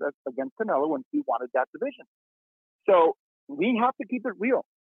ticket against Canelo when he wanted that division. So we have to keep it real.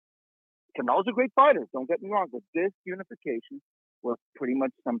 Canelo's a great fighter, don't get me wrong, but this unification was pretty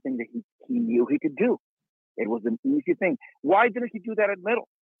much something that he knew he could do. It was an easy thing. Why didn't he do that at middle?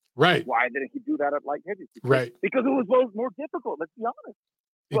 Right. Why didn't he do that at light heavy? Right. Because it was more difficult, let's be honest.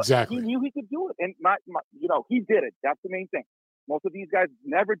 Exactly. But he knew he could do it. And he did it. That's the main thing. Most of these guys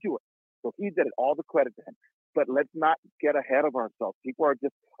never do it. So he did it. All the credit to him. But let's not get ahead of ourselves. People are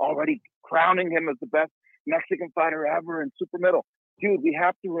just already crowning him as the best Mexican fighter ever in super middle. Dude, we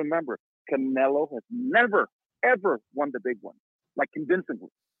have to remember, Canelo has never, ever won the big one, like convincingly.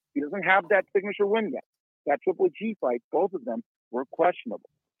 He doesn't have that signature win yet. That Triple G fight, both of them were questionable.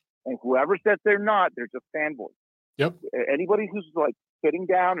 And whoever says they're not, they're just fanboys. Yep. Anybody who's like sitting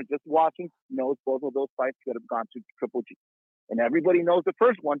down and just watching knows both of those fights could have gone to Triple G. And everybody knows the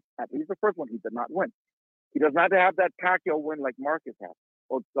first one, at least the first one, he did not win. He does not have that Pacquiao win like Marcus has,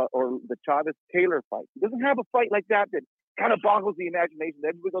 or the Chavez-Taylor fight. He doesn't have a fight like that kind of boggles the imagination.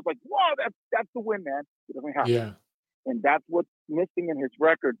 Everybody goes like, "Wow, that's the win, man." He doesn't have it. And that's what's missing in his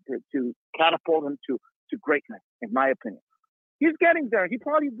record to catapult him to greatness, in my opinion. He's getting there. He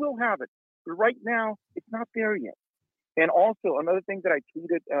probably will have it. But right now, it's not there yet. And also, another thing that I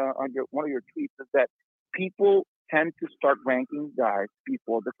tweeted on one of your tweets is that people tend to start ranking guys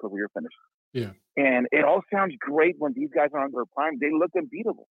before the career finishes. Yeah. And it all sounds great when these guys are on their prime. They look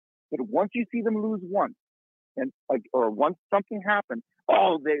unbeatable. But once you see them lose once, or once something happens,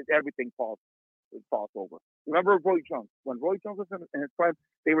 everything falls over. Remember Roy Jones? When Roy Jones was in his prime,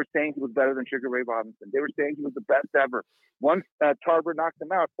 they were saying he was better than Sugar Ray Robinson. They were saying he was the best ever. Once Tarver knocked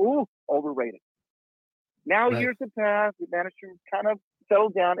him out, overrated. Now years have passed. We managed to kind of settle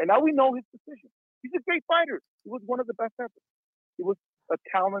down, and now we know his decision. He's a great fighter. He was one of the best ever. He was a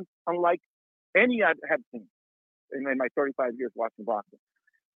talent unlike any I have seen in my 35 years watching boxing.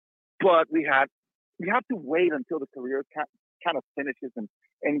 But we have to wait until the career kind of finishes,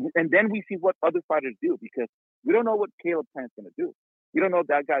 and then we see what other fighters do, because we don't know what Caleb Plant's going to do. We don't know if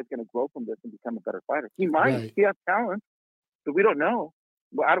that guy's going to grow from this and become a better fighter. He might. Right. He has talent, but we don't know.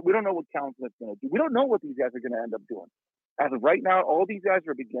 We don't know what Caleb Plant's going to do. We don't know what these guys are going to end up doing. As of right now, all these guys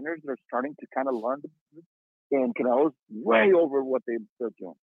are beginners that are starting to kind of learn, and Canelo's way over what they're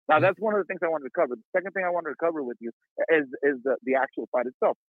doing. Now, that's one of the things I wanted to cover. The second thing I wanted to cover with you is the actual fight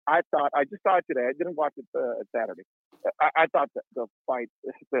itself. I just saw it today. I didn't watch it Saturday. I thought that the fight,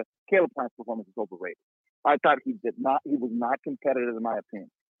 the Caleb Plant's performance was overrated. I thought he was not competitive, in my opinion.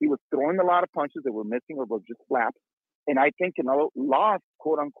 He was throwing a lot of punches that were missing or were just slaps. And I think Canelo lost,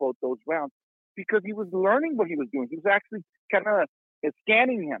 quote unquote, those rounds because he was learning what he was doing. He was actually kind of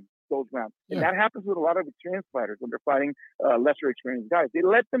scanning him those rounds. Yeah. And that happens with a lot of experienced fighters when they're fighting lesser experienced guys. They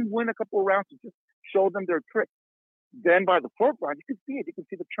let them win a couple of rounds to just show them their tricks. Then by the fourth round, you can see it. You can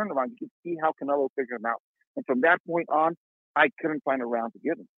see the turnaround. You can see how Canelo figured him out. And from that point on, I couldn't find a round to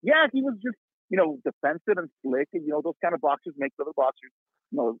give him. Yeah, he was just, defensive and slick. And, those kind of boxers make other boxers,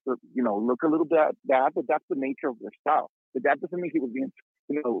 look a little bit bad, but that's the nature of their style. But that doesn't mean he was being,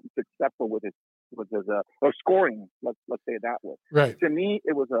 successful with or scoring. Let's say it that way. Right. To me,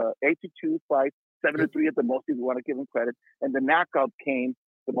 it was a 8-2 fight, 7-3 at the most. If you want to give him credit, and the knockout came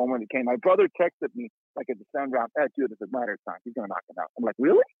the moment it came. My brother texted me like at the 7th round, dude, it's a matter of time. He's gonna knock him out. I'm like,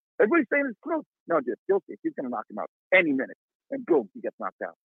 really? Everybody's saying it's close. No, dude, guilty. He's gonna knock him out any minute, and boom, he gets knocked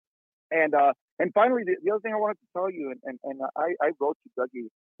out. And finally, the other thing I wanted to tell you, and I wrote to Dougie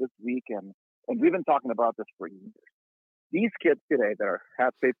this week, and we've been talking about this for years. These kids today that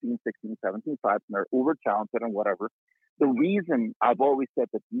have 15, 16, 17 fights, and they're uber talented and whatever, the reason I've always said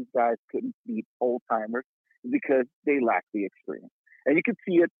that these guys couldn't beat old timers is because they lack the experience. And you can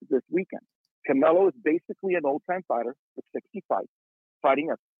see it this weekend. Canelo is basically an old time fighter with 60 fights,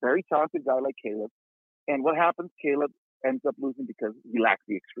 fighting a very talented guy like Caleb. And what happens? Caleb ends up losing because he lacks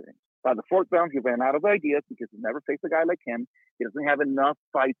the experience. By the 4th round, he ran out of ideas because he never faced a guy like him. He doesn't have enough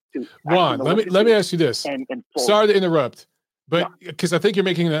fights to. Juan, let me ask you this. And sorry to interrupt, but because I think you're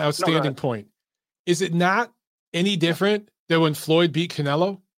making an outstanding point. Is it not any different than when Floyd beat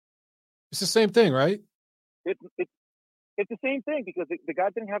Canelo? It's the same thing, right? It's the same thing because the guy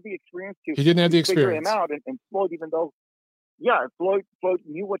didn't have the experience to. He didn't have the experience. Figure him out, and Floyd, even though, Floyd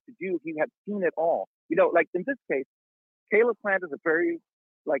knew what to do. He had seen it all. Like in this case, Caleb Plant is a very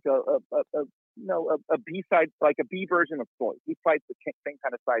like a B side, like a B version of Floyd. He fights the same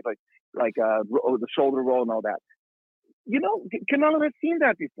kind of side, like the shoulder roll and all that. Canelo has seen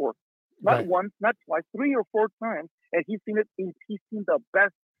that before, not once, not twice, 3 or 4 times, and he's seen it. He's seen the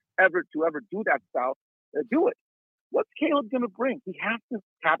best ever to ever do that style, do it. What's Caleb going to bring? He has to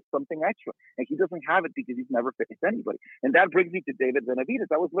have something extra, and he doesn't have it because he's never faced anybody. And that brings me to David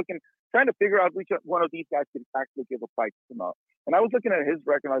Benavidez. I was trying to figure out which one of these guys could actually give a fight tomorrow. And I was looking at his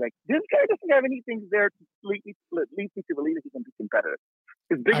record, and I was like, this guy doesn't have anything there to lead me to believe that he can be competitive.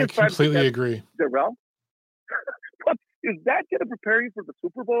 His biggest I completely agree. Darrell. But is that going to prepare you for the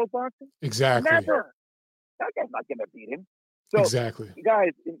Super Bowl of boxing? Exactly. Never. That guy's not going to beat him. So, exactly.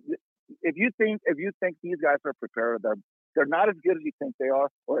 Guys, if you think these guys are prepared, they're not as good as you think they are,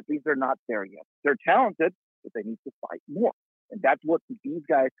 or at least they're not there yet. They're talented, but they need to fight more. And that's what these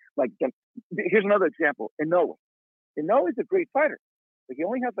guys like. Here's another example. Inoue is a great fighter, but he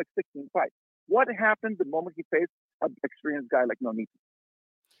only has like 16 fights. What happened the moment he faced an experienced guy like Nonito?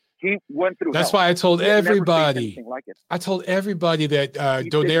 He went through. That's hell. why I told everybody. Like I told everybody that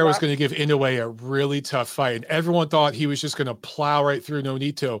Donaire was going to give Inoue a really tough fight, and everyone thought he was just going to plow right through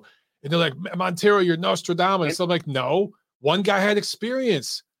Nonito. And they're like, Montero, you're Nostradamus. So I'm like, no. One guy had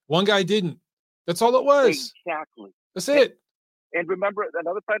experience. One guy didn't. That's all it was. Exactly. That's it. And remember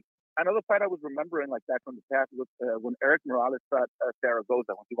another fight I was remembering like that from the past was when Eric Morales fought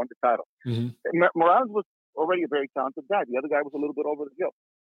Zaragoza when he won the title. Mm-hmm. Morales was already a very talented guy. The other guy was a little bit over the hill,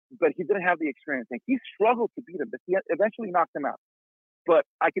 but he didn't have the experience. And he struggled to beat him, but he eventually knocked him out. But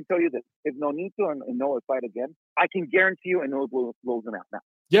I can tell you this: if Nonito and Inoue fight again, I can guarantee you Inoue blows him out now.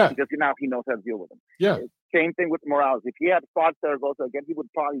 Yeah. Because now he knows how to deal with him. Yeah. Same thing with Morales. If he had fought Zaragoza again, he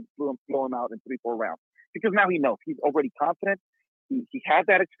would probably blow him out in 3-4 rounds. Because now he knows. He's already confident. He had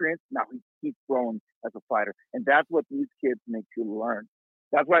that experience. Now he's grown as a fighter. And that's what these kids make you learn.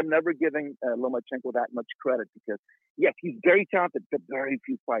 That's why I'm never giving Lomachenko that much credit. Because, yes, he's very talented, but very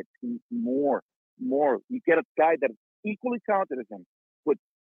few fights. He needs more. You get a guy that is equally talented as him with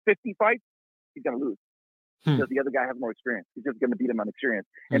 50 fights, he's going to lose. Because the other guy has more experience. He's just going to beat him on experience.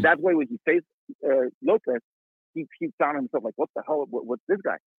 And that's why when he faced Lopez, he found himself like, what the hell? What's this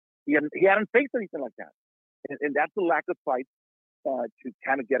guy? He hadn't faced anything like that. And that's the lack of fight to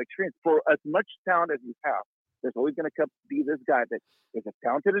kind of get experience. For as much talent as you have, there's always going to be this guy that is as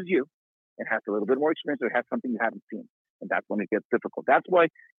talented as you and has a little bit more experience or has something you haven't seen. And that's when it gets difficult. That's why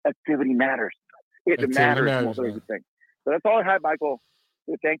activity matters. It matters more than everything. So that's all I had, Michael.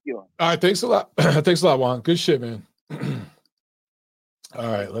 Thank you. All right. Thanks a lot. Thanks a lot, Juan. Good shit, man. All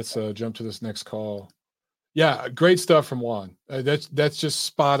right. Let's jump to this next call. Yeah. Great stuff from Juan. That's just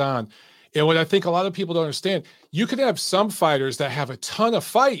spot on. And what I think a lot of people don't understand, you could have some fighters that have a ton of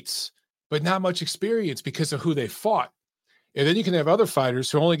fights, but not much experience because of who they fought. And then you can have other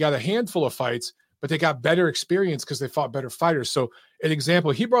fighters who only got a handful of fights, but they got better experience because they fought better fighters. So an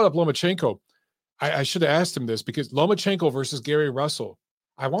example, he brought up Lomachenko. I should have asked him this because Lomachenko versus Gary Russell.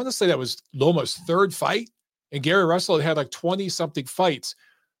 I want to say that was Loma's 3rd fight, and Gary Russell had like 20-something fights.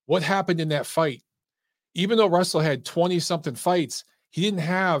 What happened in that fight? Even though Russell had 20-something fights, he didn't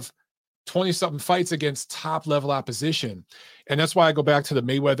have 20-something fights against top-level opposition. And that's why I go back to the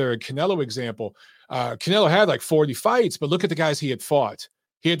Mayweather and Canelo example. Canelo had like 40 fights, but look at the guys he had fought.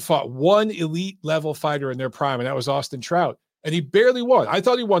 He had fought one elite-level fighter in their prime, and that was Austin Trout. And he barely won. I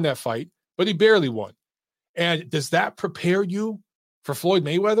thought he won that fight, but he barely won. And does that prepare you for Floyd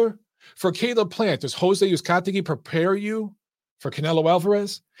Mayweather? For Caleb Plant, does Jose Uzcategui prepare you for Canelo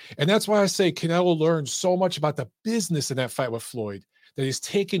Alvarez? And that's why I say Canelo learned so much about the business in that fight with Floyd that he's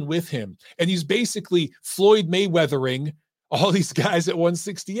taken with him. And he's basically Floyd Mayweathering all these guys at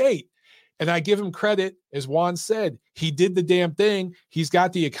 168. And I give him credit, as Juan said, he did the damn thing. He's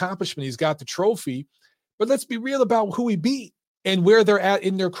got the accomplishment. He's got the trophy. But let's be real about who he beat and where they're at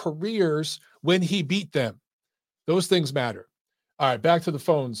in their careers when he beat them. Those things matter. All right, back to the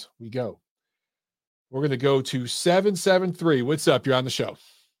phones we go. We're going to go to 773. What's up? You're on the show.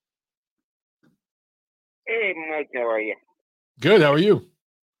 Hey, Mike, how are you? Good. How are you?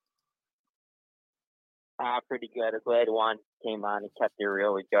 Pretty good. I'm glad Juan came on and kept it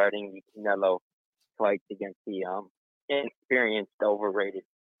real regarding the Canelo fights against the inexperienced, overrated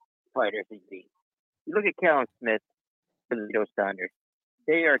fighters he beat. You look at Callum Smith, Billy Saunders.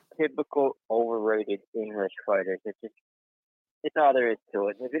 They are typical overrated English fighters. It's all there is to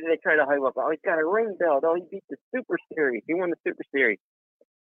it. If they try to hype up, oh, he's got a ring belt. Oh, he beat the Super Series. He won the Super Series.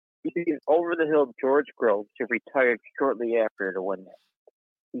 He beat over-the-hill George Groves, who retired shortly after to win that.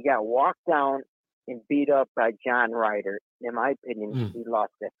 He got walked down and beat up by John Ryder. In my opinion, he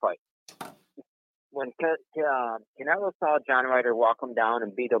lost that fight. When Canelo saw John Ryder walk him down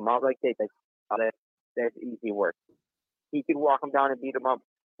and beat him up like that, oh, that's easy work. He could walk him down and beat him up.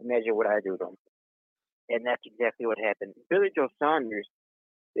 Imagine what I do to him. And that's exactly what happened. Billy Joe Saunders,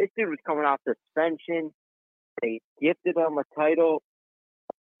 this dude was coming off suspension. They gifted him a title.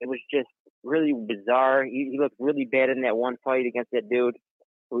 It was just really bizarre. He looked really bad in that one fight against that dude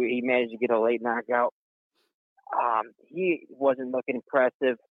who he managed to get a late knockout. He wasn't looking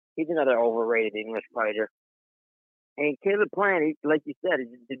impressive. He's another overrated English fighter. And Caleb Plant, like you said,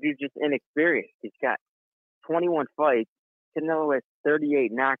 the dude's just inexperienced. He's got 21 fights. Canelo has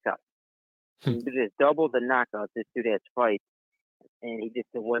 38 knockouts. He just doubled the knockouts this dude has fights, and he just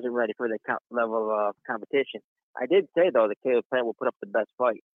wasn't ready for the level of competition. I did say, though, that Caleb Plant will put up the best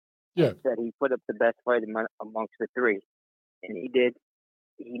fight. Yeah. He said he put up the best fight amongst the three, and he did.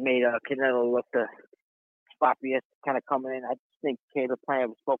 He made Canelo look the sloppiest kind of coming in. I just think Caleb Plant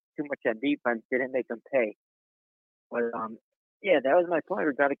was focused too much on defense, didn't make him pay. But, yeah, that was my point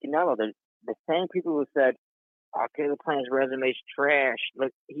regarding Canelo. The same people who said, Caleb Plant's resume's trash.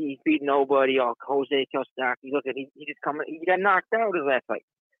 Look, he beat nobody. Jose Kostaki. Look, he got knocked out his last fight.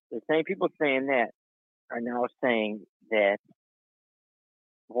 The same people saying that are now saying that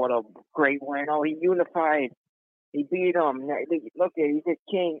what a great win. Oh, he unified. He beat him. Look, he's a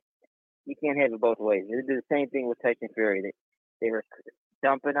king. You can't have it both ways. They did the same thing with Tyson Fury. They were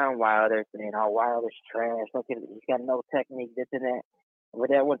dumping on Wilder, saying, "Oh, Wilder's trash. Look at he's got no technique. This and that." But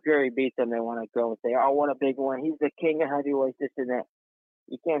that when Fury beats him, they want to go and say, "Oh, what a big one! He's the king of heavyweights." This and that.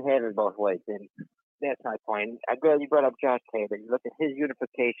 You can't have it both ways, and that's my point. I'm glad you brought up Josh Taylor. You look at his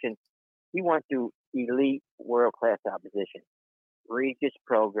unification. He went to elite, world-class opposition. Regis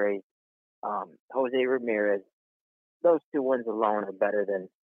Prograis, Jose Ramirez. Those two wins alone are better than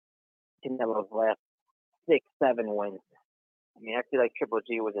Canelo's last 6-7 wins. I mean, I feel like Triple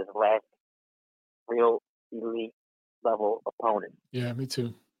G was his last real elite level opponent. Yeah, me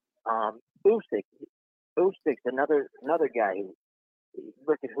too. Usyk's another guy who,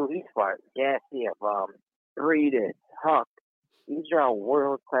 look at who he's fought. Gassiev, Breedis, Huck. These are all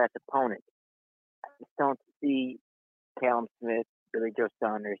world-class opponents. I just don't see Callum Smith, Billy Joe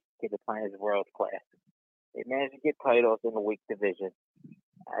Saunders, Caleb Plant as world-class. They managed to get titles in the weak division.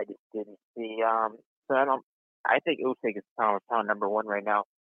 I just didn't see. So I think Usyk is pound number one right now.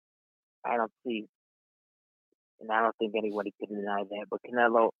 I don't think anybody can deny that. But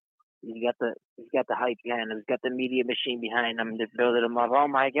Canelo, he's got the hype behind him. He's got the media machine behind him. They're building him up. Oh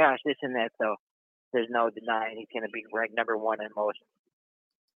my gosh, this and that. So there's no denying he's going to be ranked number one in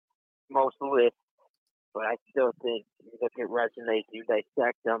most lists. But I still think you look at resumes, you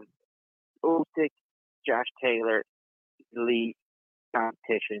dissect them. Usyk, Josh Taylor, elite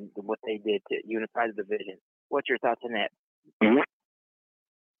competition, what they did to unify the division. What's your thoughts on that?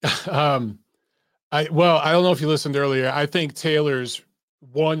 I don't know if you listened earlier. I think Taylor's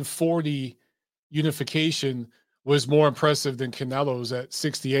 140 unification was more impressive than Canelo's at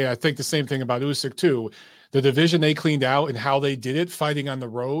 68. I think the same thing about Usyk too. The division they cleaned out and how they did it, fighting on the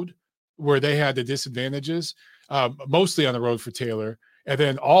road, where they had the disadvantages, mostly on the road for Taylor, and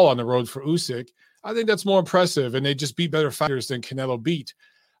then all on the road for Usyk. I think that's more impressive, and they just beat better fighters than Canelo beat.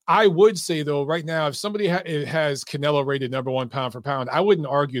 I would say, though, right now, if somebody has Canelo rated number one pound for pound, I wouldn't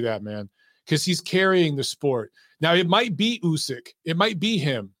argue that, man, because he's carrying the sport. Now, it might be Usyk. It might be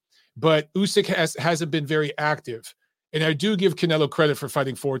him, but Usyk hasn't been very active. And I do give Canelo credit for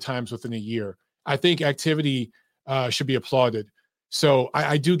fighting 4 times within a year. I think activity should be applauded. So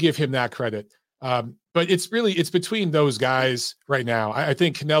I do give him that credit. But it's between those guys right now. I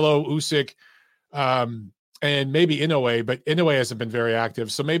think Canelo, Usyk, and maybe Inoue, but Inoue hasn't been very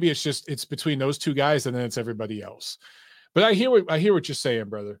active. So maybe it's between those two guys, and then it's everybody else. But I hear what you're saying,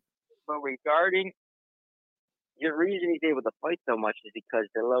 brother. But regarding the reason he's able to fight so much is because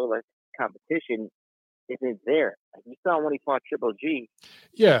the level of competition isn't there. Like you saw when he fought Triple G.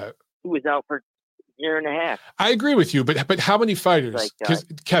 Yeah. He was out for a year and a half. I agree with you, but how many fighters? Because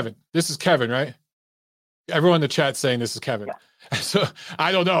Kevin, this is Kevin, right? Everyone in the chat saying this is Kevin. Yeah. So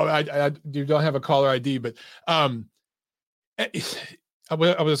I don't know. You don't have a caller ID, but I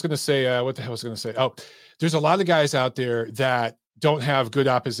was going to say, what the hell was I going to say? Oh, there's a lot of guys out there that don't have good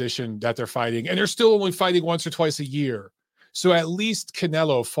opposition that they're fighting, and they're still only fighting once or twice a year. So at least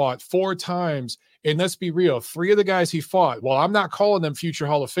Canelo fought 4 times, and let's be real, 3 of the guys he fought, well, I'm not calling them future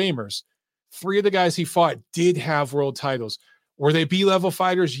Hall of Famers. 3 of the guys he fought did have world titles. Were they B-level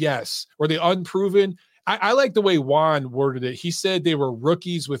fighters? Yes. Were they unproven? I like the way Juan worded it. He said they were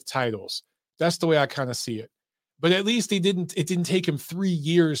rookies with titles. That's the way I kind of see it. But at least it didn't take him 3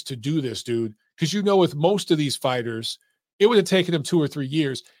 years to do this, dude. Because with most of these fighters, it would have taken him 2 or 3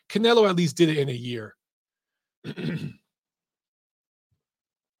 years. Canelo at least did it in a year. Yeah,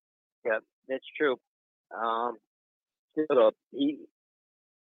 that's true. I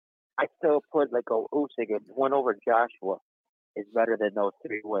still put like Usyk one over Joshua is better than those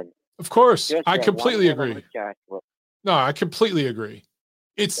 3 wins. Of course, I completely agree. No, I completely agree.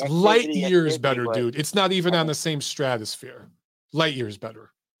 It's light years better, dude. It's not even on the same stratosphere. Light years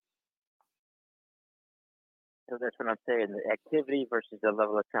better. So that's what I'm saying. The activity versus the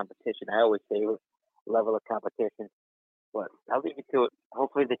level of competition. I always say level of competition. But I'll leave it to it.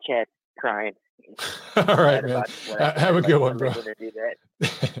 Hopefully the chat's crying. All right, man. Have a good one, bro. Do that.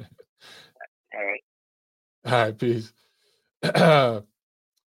 All right. All right, peace.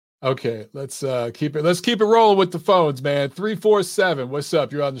 Okay, let's keep it rolling with the phones, man. 347. What's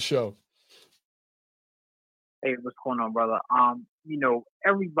up? You're on the show. Hey, what's going on, brother?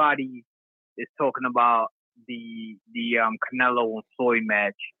 Everybody is talking about the Canelo and Floyd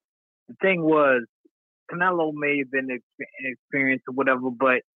match. The thing was, Canelo may have been inexperienced or whatever,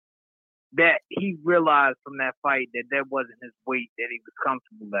 but that he realized from that fight that wasn't his weight that he was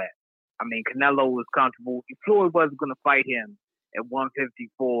comfortable at. I mean, Canelo was comfortable. Floyd wasn't going to fight him at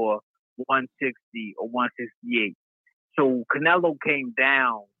 154, 160, or 168. So Canelo came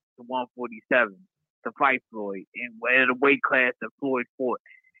down to 147 to fight Floyd at a weight class that Floyd fought.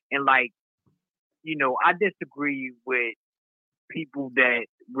 And I disagree with people that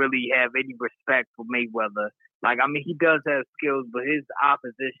really have any respect for Mayweather. He does have skills, but his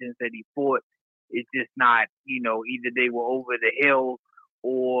oppositions that he fought is just not, either they were over the hill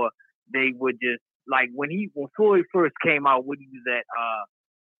or they were just when Floyd first came out, when he was at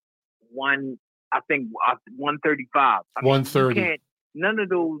 135. 130. None of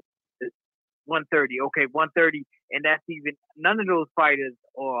those 130. Okay, 130, and that's even none of those fighters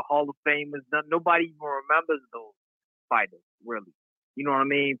are Hall of Famers. Nobody even remembers those fighters, really. You know what I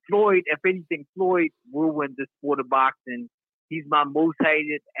mean? Floyd, if anything, Floyd ruined the sport of boxing. He's my most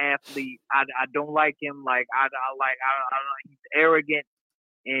hated athlete. I don't like him. He's arrogant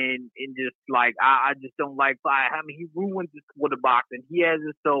and just I just don't like. He ruined the sport of boxing. He has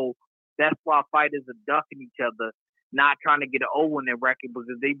it so that's why fighters are ducking each other, not trying to get an O in their record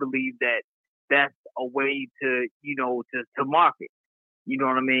because they believe that that's a way to to market. You know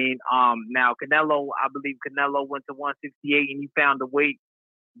what I mean? Now Canelo, I believe Canelo went to 168 and he found a weight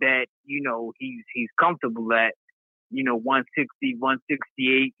that, he's comfortable at, 160,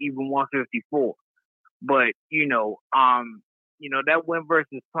 168, even 154. But, that win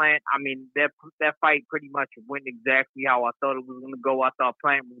versus Plant, I mean, that fight pretty much went exactly how I thought it was going to go. I thought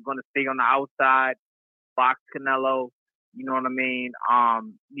Plant was going to stay on the outside, box Canelo. You know what I mean?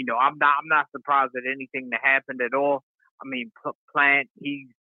 I'm not surprised at anything that happened at all. I mean, Plant, he's,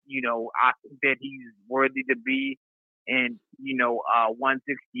 I think that he's worthy to be in,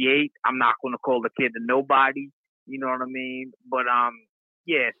 168. I'm not going to call the kid a nobody. You know what I mean? But,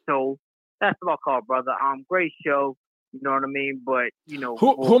 yeah, so that's what I'll call, brother. Great show. You know what I mean? But,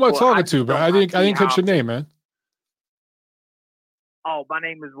 who am I talking to, bro? I didn't catch your name, man. Oh, my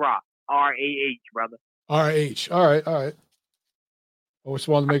name is Rock. R-A-H, brother. R-H. All right. I just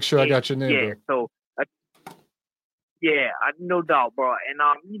wanted to make sure I got your name, yeah, bro. So, no doubt, bro. And,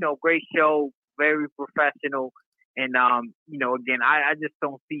 great show, very professional. And, again, I just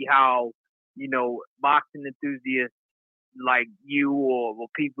don't see how, boxing enthusiasts like you or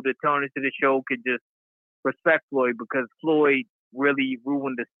people that turn into the show could just respect Floyd because Floyd really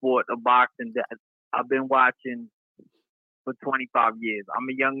ruined the sport of boxing. I've been watching for 25 years. I'm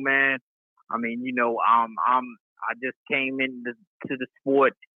a young man. I mean, I just came into the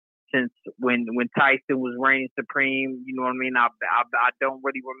sport since when Tyson was reigning supreme. You know what I mean? I don't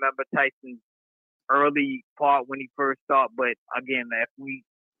really remember Tyson's early part when he first started, but again, if we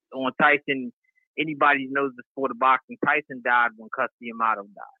on Tyson, anybody who knows the sport of boxing, Tyson died when Custody Amato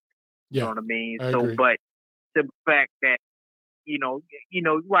died. You know what I mean? I so, agree. but the fact that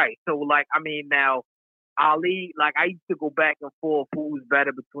right. So, like, I mean, now Ali, like, I used to go back and forth who's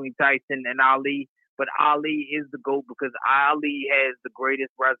better between Tyson and Ali, but Ali is the GOAT because Ali has the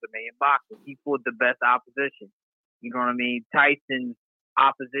greatest resume in boxing. He fought the best opposition. You know what I mean? Tyson's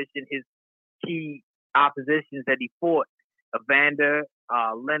opposition, his key oppositions that he fought, Evander,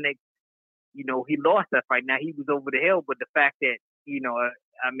 Lennox, he lost that fight. Now, he was over the hill, but the fact that,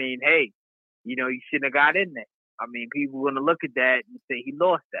 I mean, hey, you shouldn't have got in there. I mean, people are going to look at that and say he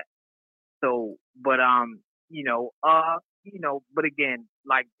lost that. So, but, but again,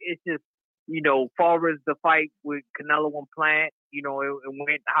 like, it's just, far as the fight with Canelo and Plant, it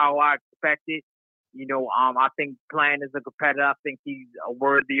went how I expected. I think Plant is a competitor. I think he's a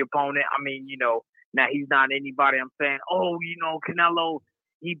worthy opponent. I mean, now he's not anybody I'm saying, Canelo,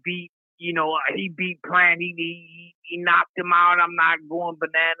 he beat Plant. He knocked him out. I'm not going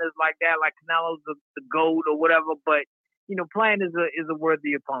bananas like that, like Canelo's the GOAT or whatever. But, Plant is a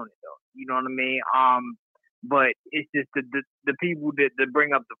worthy opponent, though. You know what I mean? But it's just the people that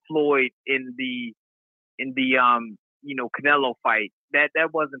bring up the Floyd in the Canelo fight,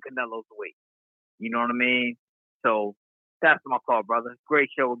 that wasn't Canelo's weight. You know what I mean? So that's my call, brother. Great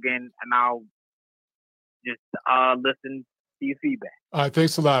show again, and I'll just listen to your feedback. All right,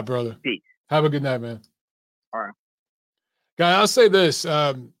 thanks a lot, brother. Peace. Have a good night, man. All right. Guy, I'll say this.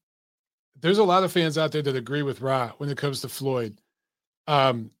 There's a lot of fans out there that agree with Ra when it comes to Floyd.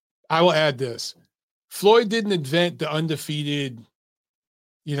 I will add this. Floyd didn't invent the undefeated,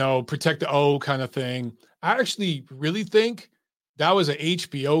 protect the O kind of thing. I actually really think that was an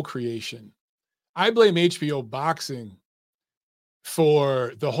HBO creation. I blame HBO Boxing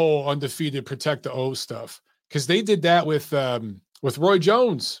for the whole undefeated protect the O stuff because they did that with Roy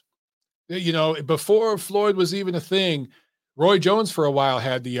Jones. Before Floyd was even a thing, Roy Jones for a while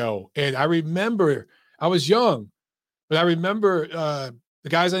had the O. And I remember, I was young, but I remember the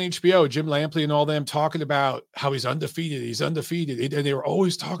guys on HBO, Jim Lampley and all them, talking about how he's undefeated. And they were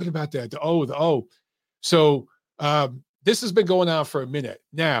always talking about that, the O. So this has been going on for a minute.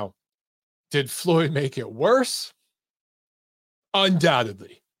 Now, did Floyd make it worse?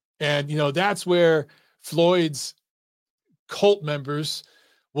 Undoubtedly. And, that's where Floyd's cult members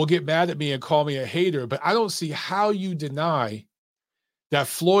will get mad at me and call me a hater, but I don't see how you deny that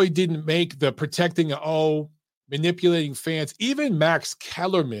Floyd didn't make the protecting O, manipulating fans. Even Max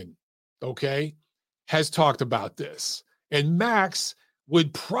Kellerman, has talked about this. And Max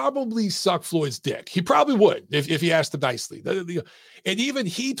would probably suck Floyd's dick. He probably would if he asked him nicely. And even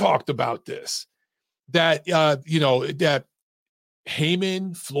he talked about this, that, that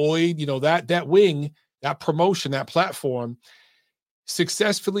Heyman, Floyd, that wing, that promotion, that platform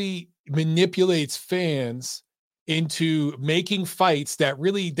successfully manipulates fans into making fights that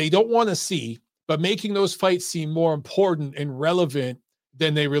really they don't want to see, but making those fights seem more important and relevant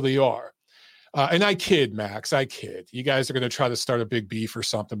than they really are. And I kid, Max, I kid. You guys are going to try to start a big beef or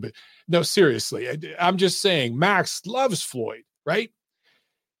something, but no, seriously, I'm just saying Max loves Floyd, right?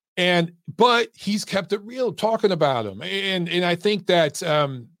 But he's kept it real talking about him. And I think that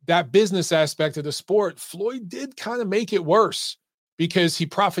that business aspect of the sport, Floyd did kind of make it worse because he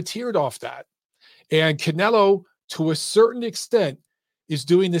profiteered off that. And Canelo, to a certain extent, is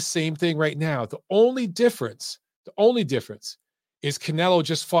doing the same thing right now. The only difference is Canelo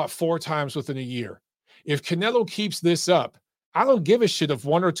just fought 4 times within a year. If Canelo keeps this up, I don't give a shit if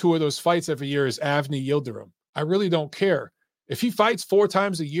 1 or 2 of those fights every year is Avni Yildirim. I really don't care. If he fights 4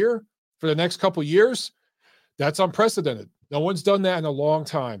 times a year for the next couple years, that's unprecedented. No one's done that in a long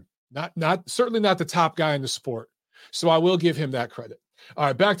time. Certainly not the top guy in the sport. So I will give him that credit. All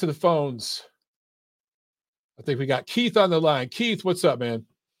right, back to the phones. I think we got Keith on the line. Keith, what's up, man?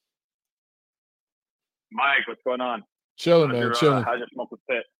 Mike, what's going on? Chilling, man. Chilling. How's your smokeless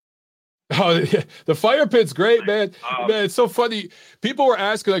pit? Oh, yeah. The fire pit's great, man. Man, it's so funny. People were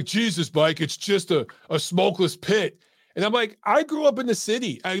asking, like, Jesus, Mike, it's just a smokeless pit. And I'm like, I grew up in the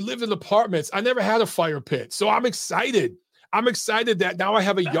city. I lived in apartments. I never had a fire pit. So I'm excited. I'm excited that now I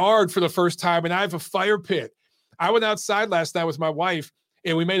have a yard for the first time and I have a fire pit. I went outside last night with my wife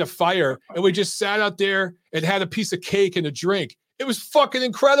and we made a fire and we just sat out there and had a piece of cake and a drink. It was fucking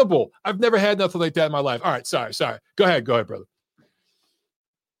incredible. I've never had nothing like that in my life. All right. Sorry. Go ahead, brother.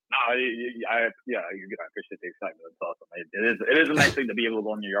 No, I appreciate the excitement. That's awesome. It is a nice thing to be able to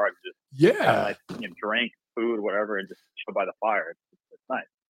go in your yard and just kind of like drink food, whatever, and just chill by the fire. It's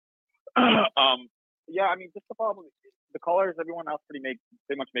nice. Yeah, I mean, just the problem. The callers, everyone else pretty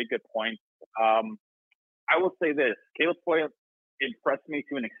much made good points. I will say this: Caleb Plant impressed me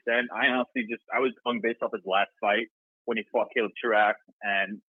to an extent. I was going based off his last fight when he fought Caleb Chirac,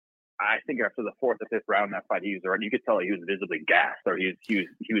 and I think after the 4th or 5th round in that fight, you could tell he was visibly gassed, or he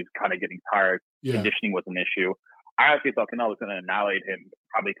was kind of getting tired. Yeah. Conditioning was an issue. I actually thought Canelo was going to annihilate him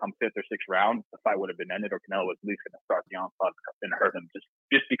probably come 5th or 6th round. The fight would have been ended, or Canelo was at least going to start the onslaught and hurt him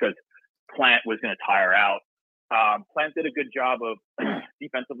just because Plant was going to tire out. Plant did a good job of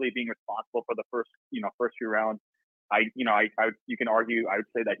defensively being responsible for the first few rounds. You can argue, I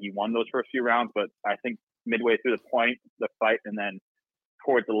would say that he won those first few rounds, but I think midway through the fight, and then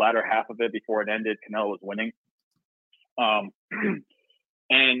towards the latter half of it before it ended, Canelo was winning.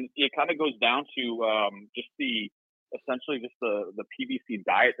 And it kind of goes down to essentially the PBC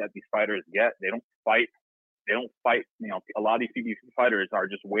diet that these fighters get. They don't fight. A lot of these PBC fighters are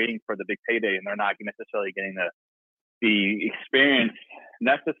just waiting for the big payday, and they're not necessarily getting the experience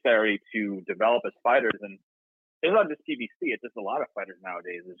necessary to develop as fighters. And it's not just PBC; it's just a lot of fighters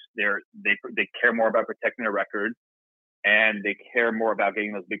nowadays. They care more about protecting their record, and they care more about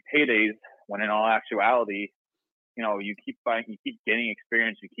getting those big paydays. When in all actuality, you keep fighting, you keep gaining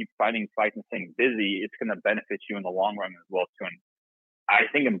experience, you keep fighting fights and staying busy. It's going to benefit you in the long run as well too. And I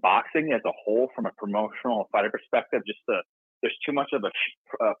think in boxing as a whole, from a promotional fighter perspective, there's too much of a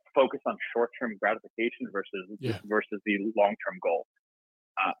focus on short-term gratification versus the long-term goal,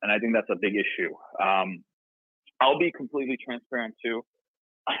 and I think that's a big issue. I'll be completely transparent too.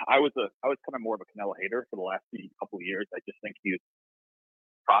 I was kind of more of a Canelo hater for the last couple of years. I just think he was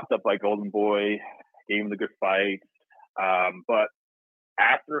propped up by Golden Boy, gave him the good fights, but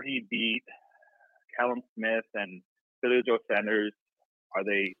after he beat Callum Smith and Billy Joe Sanders, are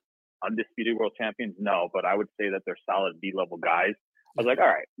they undisputed world champions? No, but I would say that they're solid B-level guys. I was like, all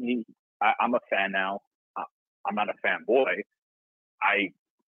right, I'm a fan now. I'm not a fanboy. I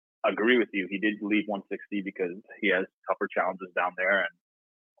agree with you. He did leave 160 because he has tougher challenges down there, and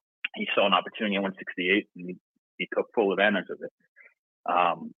he saw an opportunity at 168, and he took full advantage of it.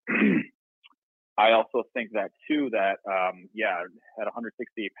 I also think that too, that at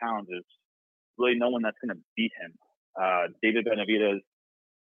 168 pounds, there's really no one that's going to beat him. David Benavidez,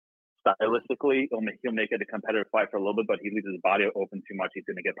 stylistically, he'll make it a competitive fight for a little bit, but he leaves his body open too much. He's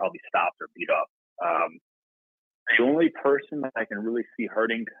going to get probably stopped or beat up. The only person that I can really see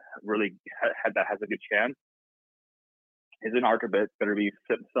hurting, that has a good chance, is an Archibald. Better be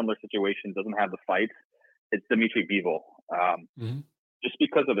similar situation, doesn't have the fights. It's Dimitri Bivol. Just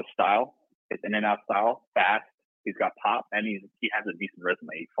because of his style, it's in and out style, fast. He's got pop, and he has a decent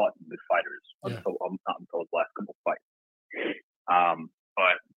resume. He fought good fighters until his last couple of fights.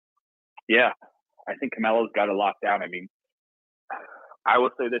 But yeah, I think Canelo's got it locked down. I mean, I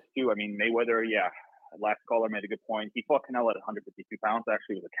will say this too. I mean, Mayweather, last caller made a good point. He fought Canelo at 152 pounds.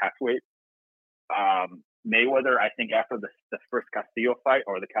 Actually, it was a catch weight. Mayweather, I think after the first Castillo fight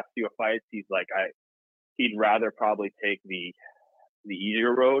or the Castillo fights, he's like, he'd rather probably take the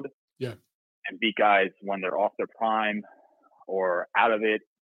easier road. Yeah. And beat guys when they're off their prime or out of it,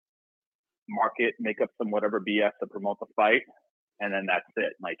 make up some whatever BS to promote the fight, and then that's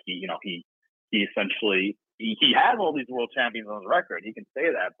it. Like he essentially he has all these world champions on his record. He can say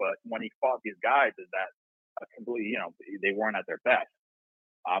that, but when he fought these guys, is that completely they weren't at their best.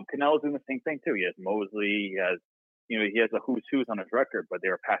 Canelo's doing the same thing too. He has Mosley, he has a who's on his record, but they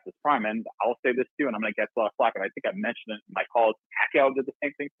were past his prime. And I'll say this too, and I'm going to get a lot of flack, and I think I mentioned it in my calls. Pacquiao did the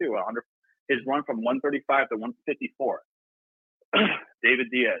same thing too. His run from 135 to 154. David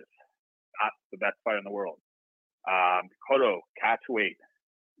Diaz, not the best fighter in the world. Cotto, catch weight,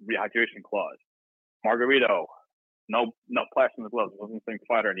 rehydration clause. Margarito, no plastic in the gloves, wasn't the same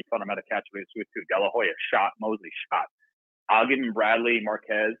fighter, and he fought him at a catch weight too. De La Hoya shot, Mosley shot. I'll give him Bradley,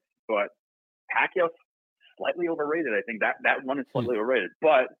 Marquez, but Pacquiao's slightly overrated. I think that run is slightly overrated,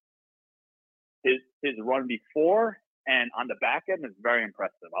 but his run before and on the back end is very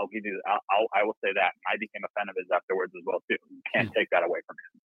impressive. I'll give you. I will say that. I became a fan of his afterwards as well too. You can't take that away from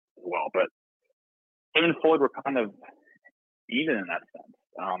him as well. But him and Floyd were kind of even in that sense.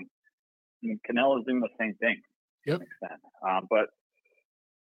 Canelo's doing the same thing. Yep. To an extent. But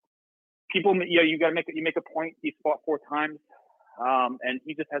people, you got to make a point. He's fought 4 times, and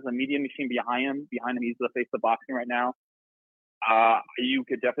he just has a media machine behind him. He's the face of boxing right now. You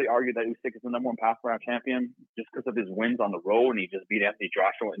could definitely argue that Usyk is the number 1 pound for pound champion just because of his wins on the road, and he just beat Anthony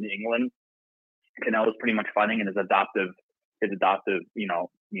Joshua in England. Canelo's pretty much fighting in his adoptive his adoptive,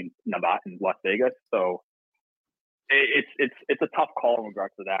 Nevada in Las Vegas. So it's a tough call in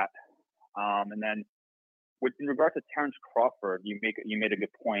regards to that. And then in regards to Terrence Crawford, you made a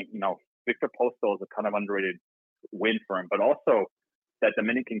good point. Victor Postol is a kind of underrated win for him, but also that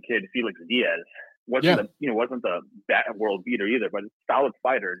Dominican kid Felix Diaz wasn't the bad world beater either, but a solid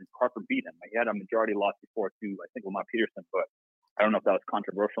fighter. And Crawford beat him. He had a majority loss before to, I think, Lamont Peterson, but I don't know if that was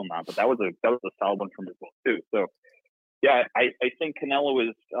controversial or not. But that was a solid one from him as well too. So yeah, I think Canelo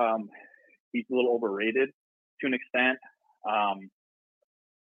is he's a little overrated to an extent.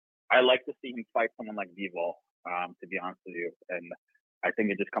 I like to see him fight someone like Bivol, to be honest with you, and I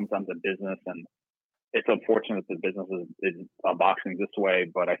think it just comes down to business, and it's unfortunate that the business is boxing this way,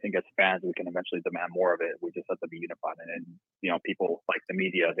 but I think as fans we can eventually demand more of it. We just have to be unified, and people like the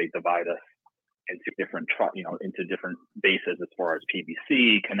media, they divide us into different bases as far as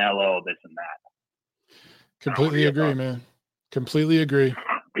PBC, Canelo, this and that. Completely agree, man. Completely agree.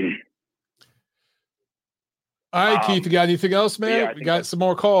 All right, Keith, you got anything else, man? Yeah, we got some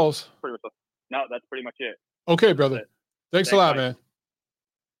more calls. No, that's pretty much it. Okay, brother. Thanks a lot, man.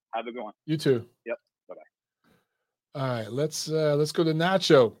 Have a good one. You too. Yep. Bye-bye. All right, let's go to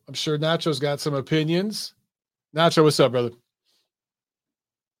Nacho. I'm sure Nacho's got some opinions. Nacho, what's up, brother?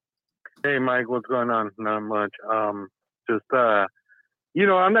 Hey, Mike, what's going on? Not much. I'm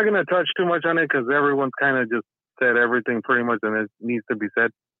not going to touch too much on it because everyone's kind of just said everything pretty much and it needs to be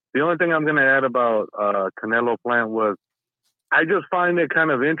said. The only thing I'm going to add about Canelo Plant was I just find it kind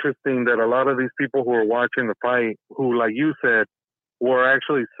of interesting that a lot of these people who are watching the fight, who, like you said, were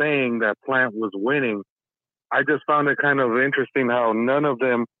actually saying that Plant was winning. I just found it kind of interesting how none of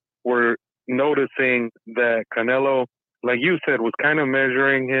them were noticing that Canelo, like you said, was kind of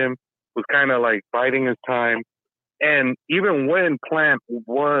measuring him, was kind of like biding his time. And even when Plant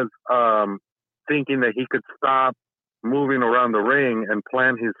was thinking that he could stop moving around the ring and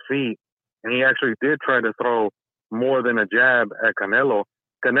plant his feet, and he actually did try to throw more than a jab at Canelo.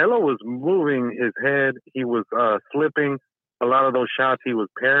 Canelo was moving his head. He was slipping a lot of those shots. He was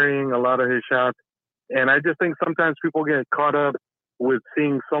parrying a lot of his shots. And I just think sometimes people get caught up with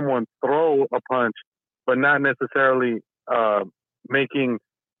seeing someone throw a punch, but not necessarily making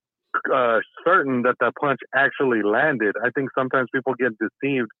certain that the punch actually landed. I think sometimes people get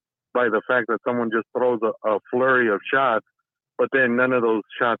deceived by the fact that someone just throws a flurry of shots, but then none of those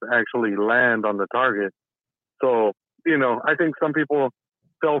shots actually land on the target. So, I think some people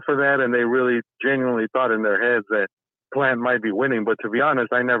fell for that and they really genuinely thought in their heads that Plant might be winning. But to be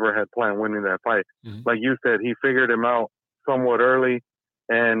honest, I never had Plant winning that fight. Mm-hmm. Like you said, he figured him out somewhat early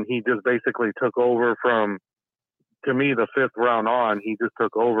and he just basically took over from, to me, the fifth round on. He just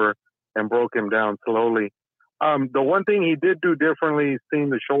took over and broke him down slowly. The one thing he did do differently,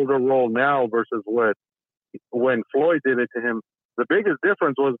 seeing the shoulder roll now versus when Floyd did it to him, the biggest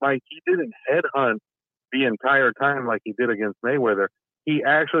difference was, Mike, he didn't headhunt the entire time like he did against Mayweather. He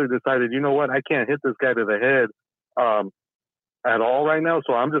actually decided, you know what, I can't hit this guy to the head at all right now,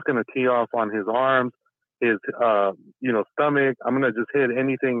 so I'm just going to tee off on his arms, his stomach. I'm going to just hit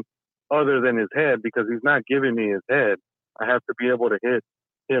anything other than his head because he's not giving me his head. I have to be able to hit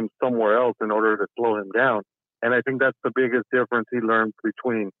him somewhere else in order to slow him down. And I think that's the biggest difference he learned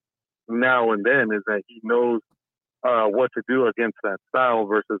between now and then is that he knows what to do against that style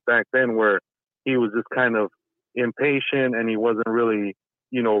versus back then where he was just kind of impatient and he wasn't really,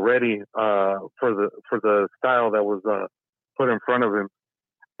 ready for the style that was put in front of him.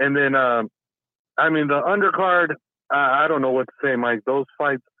 And then, the undercard, I don't know what to say, Mike. Those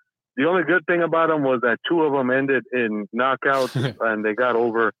fights, the only good thing about them was that two of them ended in knockouts and they got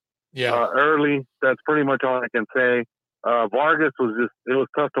over early. That's pretty much all I can say. Vargas it was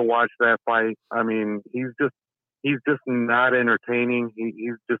tough to watch that fight. I mean, he's just not entertaining.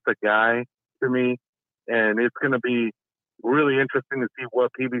 He's just a guy to me. And it's going to be really interesting to see what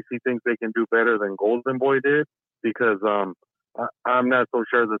PBC thinks they can do better than Golden Boy did, because I'm not so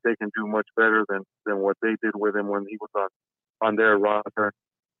sure that they can do much better than what they did with him when he was on their roster.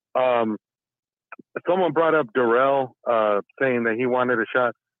 Someone brought up Durrell saying that he wanted a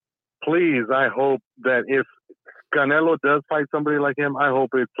shot. Please, I hope that if Canelo does fight somebody like him, I hope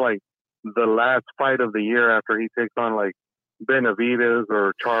it's like the last fight of the year after he takes on like Benavidez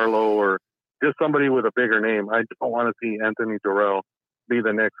or Charlo or just somebody with a bigger name. I don't want to see Anthony Durrell be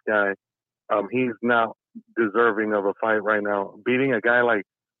the next guy. He's not deserving of a fight right now. Beating a guy like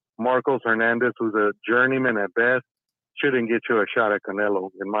Marcos Hernandez, who's a journeyman at best, shouldn't get you a shot at Canelo,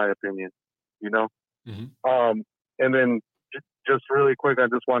 in my opinion. Mm-hmm. And then just really quick, I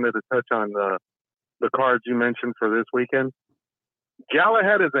just wanted to touch on the cards you mentioned for this weekend.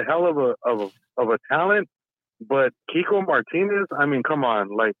 Galahad is a hell of a talent, But Kiko Martinez, I mean, come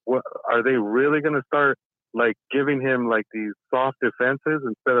on. Like, what are they really going to start, like, giving him, like, these soft defenses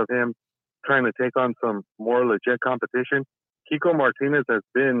instead of him trying to take on some more legit competition? Kiko Martinez has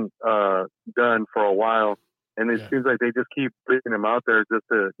been done for a while, and it seems like they just keep putting him out there just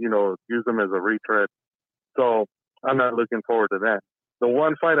to, you know, use him as a retread. So I'm not looking forward to that. The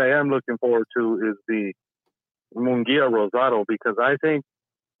one fight I am looking forward to is the Munguia Rosado, because I think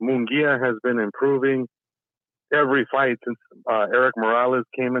Munguia has been improving every fight since Eric Morales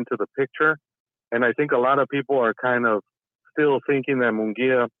came into the picture. And I think a lot of people are kind of still thinking that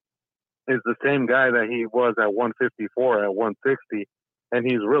Munguia is the same guy that he was at 154, at 160. And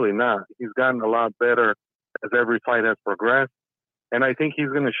he's really not. He's gotten a lot better as every fight has progressed. And I think he's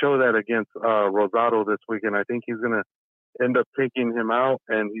going to show that against Rosado this weekend. I think he's going to end up taking him out,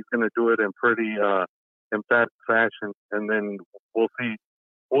 and he's going to do it in pretty emphatic fashion. And then we'll see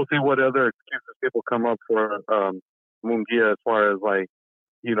what other excuses people come up for Munguia as far as, like,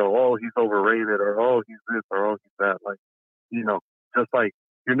 you know, oh, he's overrated, or oh, he's this, or oh, he's that. Like, you know, just like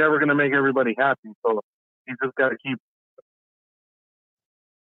you're never going to make everybody happy. So you just got to keep.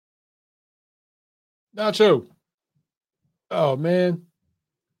 Nacho. Oh, man.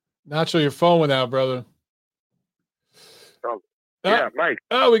 Nacho, your phone went out, brother. Yeah, Mike.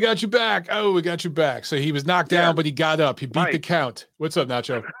 Oh, we got you back. So he was knocked down, but he got up. He beat the count. What's up,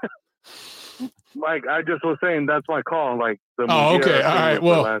 Nacho? Mike, I just was saying that's my call. Like, okay. All right.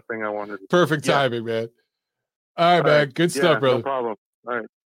 Well, the last thing I wanted to perfect timing, man. All right, man. Good stuff, brother. No problem. All right.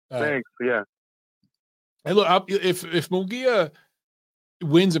 Thanks. Yeah. Hey, look, if Munguia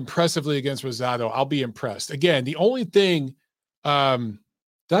wins impressively against Rosado, I'll be impressed. Again, the only thing,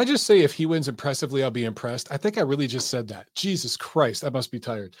 did I just say if he wins impressively, I'll be impressed? I think I really just said that. Jesus Christ, I must be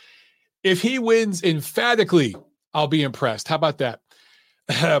tired. If he wins emphatically, I'll be impressed. How about that?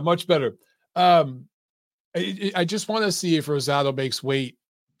 Much better. I just want to see if Rosado makes weight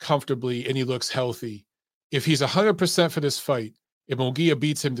comfortably and he looks healthy. If he's 100% for this fight, if Munguia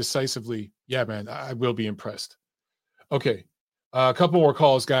beats him decisively, yeah, man, I will be impressed. Okay. A couple more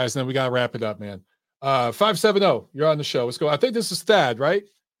calls, guys, and then we got to wrap it up, man. 570, you're on the show. Let's go. I think this is Thad, right?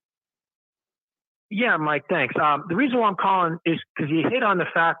 Yeah, Mike, thanks. The reason why I'm calling is because you hit on the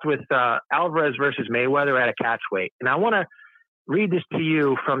fact with Alvarez versus Mayweather at a catch weight. And I want to read this to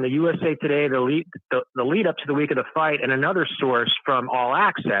you from the USA Today, the lead up to the week of the fight, and another source from All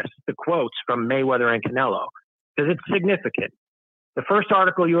Access, the quotes from Mayweather and Canelo, because it's significant. The first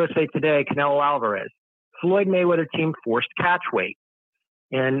article, USA Today, Canelo Alvarez, Floyd Mayweather team forced catch weight.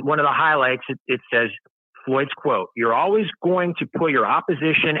 And one of the highlights, it says, Floyd's quote, "You're always going to put your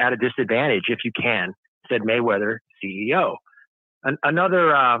opposition at a disadvantage if you can," said Mayweather, CEO.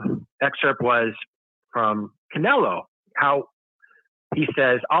 Another excerpt was from Canelo, how he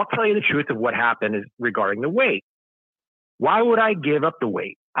says, "I'll tell you the truth of what happened regarding the weight. Why would I give up the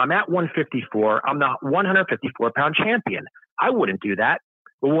weight? I'm at 154. I'm the 154-pound champion. I wouldn't do that.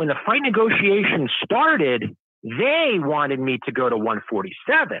 But when the fight negotiations started, they wanted me to go to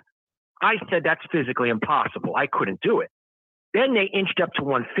 147. I said that's physically impossible. I couldn't do it. Then they inched up to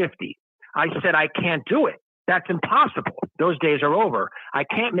 150. I said I can't do it. That's impossible. Those days are over. I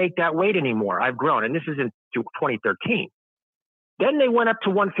can't make that weight anymore. I've grown." And this is in 2013. Then they went up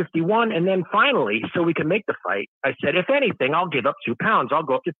to 151. And then finally, so we can make the fight, I said, if anything, I'll give up 2 pounds. I'll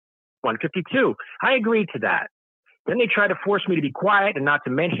go up to 152. I agreed to that. Then they tried to force me to be quiet and not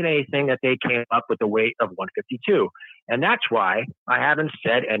to mention anything that they came up with the weight of 152. And that's why I haven't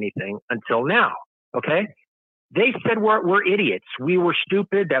said anything until now. Okay? They said we're idiots. We were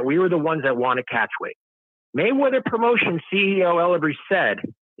stupid, that we were the ones that wanted catch weight. Mayweather Promotion CEO Ellery said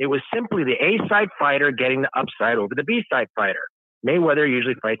it was simply the A-side fighter getting the upside over the B-side fighter. Mayweather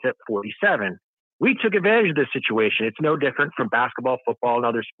usually fights at 47. We took advantage of this situation. It's no different from basketball, football, and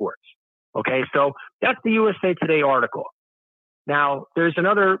other sports. Okay, so that's the USA Today article. Now, there's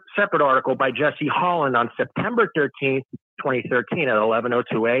another separate article by Jesse Holland on September 13th, 2013 at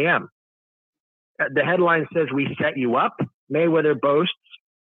 11:02 a.m. The headline says, "We set you up. Mayweather boasts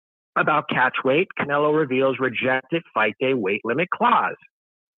about catch weight. Canelo reveals rejected fight day weight limit clause."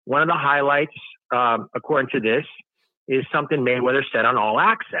 One of the highlights, according to this, is something Mayweather said on All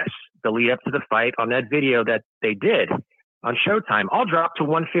Access, the lead up to the fight on that video that they did on Showtime. "I'll drop to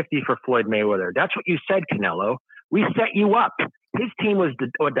 150 for Floyd Mayweather. That's what you said, Canelo. We set you up. His team was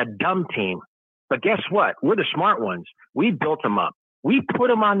the dumb team. But guess what? We're the smart ones. We built him up. We put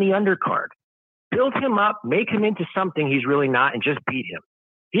him on the undercard. Build him up, make him into something he's really not, and just beat him.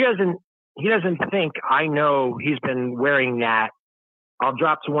 He doesn't think, I know he's been wearing that. I'll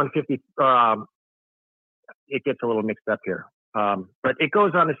drop to 150. It gets a little mixed up here. But it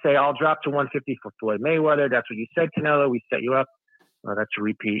goes on to say, I'll drop to 150 for Floyd Mayweather. That's what you said, Canelo. We set you up. Oh, that's a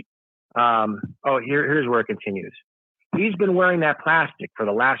repeat. Here's where it continues. He's been wearing that plastic for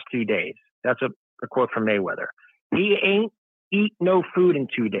the last 2 days. That's a quote from Mayweather. He ain't eat no food in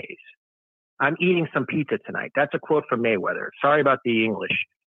 2 days. I'm eating some pizza tonight. That's a quote from Mayweather. Sorry about the English.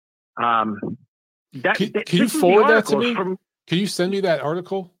 Can you forward that to me? Can you send me that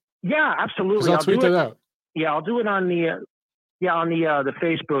article? Yeah, absolutely. I'll tweet that out. Yeah, I'll do it on the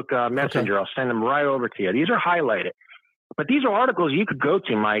Facebook Messenger. Okay. I'll send them right over to you. These are highlighted, but these are articles you could go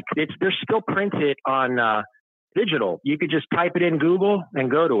to, Mike. They're still printed on digital. You could just type it in Google and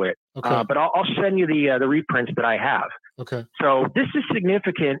go to it. Okay. But I'll send you the reprints that I have. Okay. So this is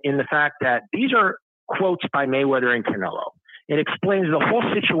significant in the fact that these are quotes by Mayweather and Canelo. It explains the whole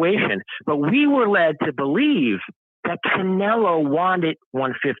situation. But we were led to believe that Canelo wanted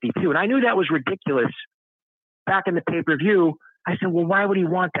 152. And I knew that was ridiculous back in the pay-per-view. I said, well, why would he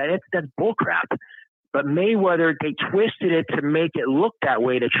want that? That's bullcrap. But Mayweather, they twisted it to make it look that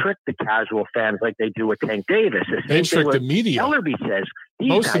way to trick the casual fans like they do with Tank Davis. They trick the media. Ellerby says.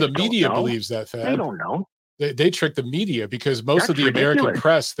 Most of the media believes that, Fab. They don't know. They trick the media because most of the American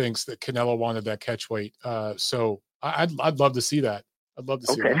press thinks that Canelo wanted that catch weight. So I'd love to see that. I'd love to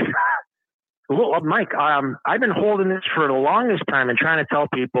see that. Well, Mike, I've been holding this for the longest time and trying to tell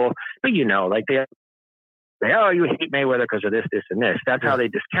people, but like you hate Mayweather because of this, this, and this. That's how they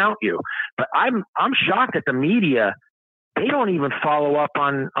discount you. But I'm shocked that the media, they don't even follow up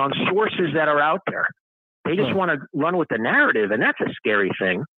on sources that are out there. They just want to run with the narrative, and that's a scary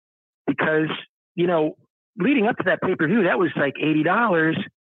thing because, leading up to that pay-per-view, that was like $80.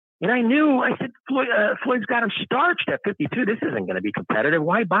 And I said, Floyd's got him starched at 52. This isn't going to be competitive.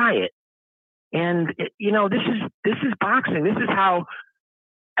 Why buy it? And, this is boxing. This is how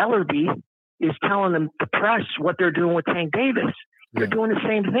Ellerby is telling them, the press, what they're doing with Tank Davis. They're doing the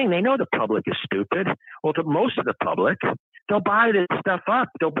same thing. They know the public is stupid. Well, to most of the public, they'll buy this stuff up.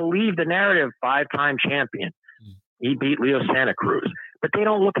 They'll believe the narrative, 5-time champion. He beat Leo Santa Cruz. But they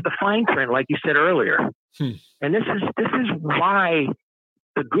don't look at the fine print, like you said earlier. And this is why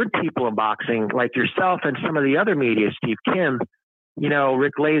the good people in boxing, like yourself and some of the other media, Steve Kim,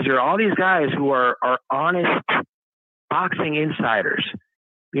 Rick Laser, all these guys who are honest boxing insiders,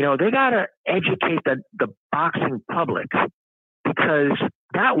 they got to educate the boxing public, because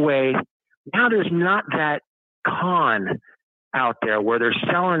that way now there's not that con out there where they're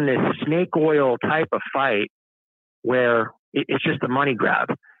selling this snake oil type of fight where it's just a money grab.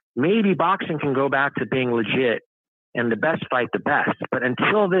 Maybe boxing can go back to being legit and the best fight the best. But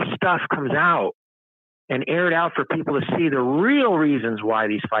until this stuff comes out and aired out for people to see the real reasons why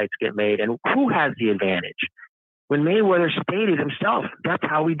these fights get made and who has the advantage. When Mayweather stated himself, that's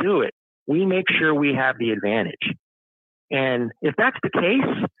how we do it. We make sure we have the advantage. And if that's the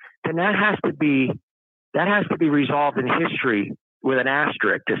case, then that has to be resolved in history with an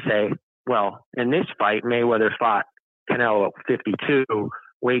asterisk to say, well, in this fight, Mayweather fought Canelo at 52,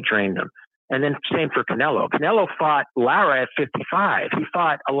 weight trained him. And then same for Canelo. Canelo fought Lara at 55. He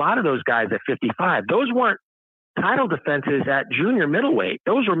fought a lot of those guys at 55. Those weren't title defenses at junior middleweight.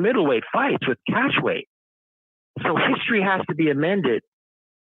 Those were middleweight fights with catch weight. So history has to be amended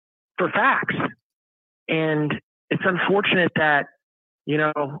for facts. And it's unfortunate that,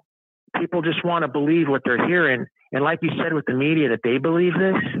 people just want to believe what they're hearing. And like you said with the media, that they believe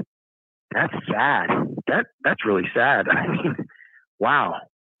this, that's sad. That's really sad. I mean, wow.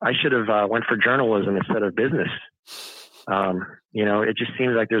 I should have went for journalism instead of business. It just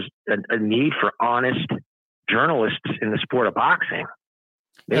seems like there's a need for honest journalists in the sport of boxing.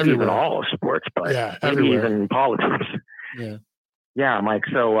 Maybe even all sports, but maybe even politics. Yeah, Mike.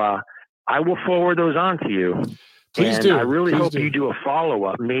 So I will forward those on to you. Please do. I really hope you do a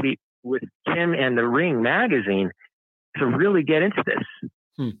follow-up, maybe with Kim and the Ring magazine, to really get into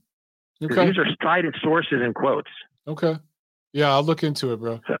this. Okay. These are cited sources and quotes. Okay. Yeah, I'll look into it,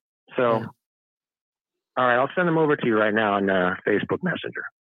 bro. All right, I'll send them over to you right now on Facebook Messenger.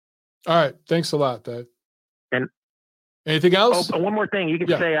 All right, thanks a lot, Dad. And anything else? Oh, one more thing you can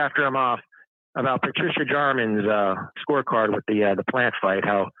say after I'm off about Patricia Jarman's scorecard with the Plant fight,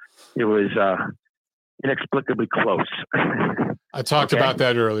 how it was inexplicably close. I talked about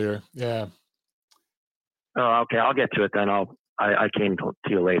that earlier. Yeah. Oh, okay. I'll get to it then. I came to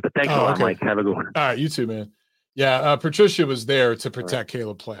you late, but thanks a lot, Mike. Have a good one. All right, you too, man. Yeah, Patricia was there to protect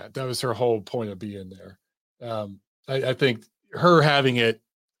Caleb Plant. That was her whole point of being there. I think her having it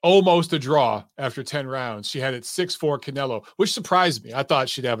almost a draw after 10 rounds, she had it 6-4 Canelo, which surprised me. I thought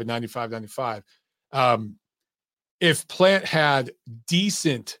she'd have a 95-95. If Plant had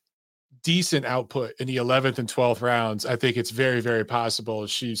decent decent output in the 11th and 12th rounds, I think it's very, very possible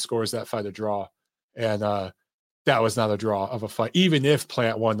she scores that fight a draw. And that was not a draw of a fight. Even if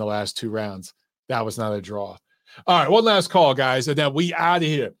Plant won the last 2 rounds, that was not a draw. All right, one last call, guys, and then we out of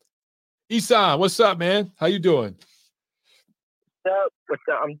here. Isan, what's up, man? How you doing? What's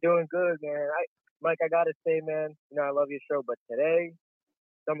up? I'm doing good, man. Mike, I gotta say, man, I love your show, but today,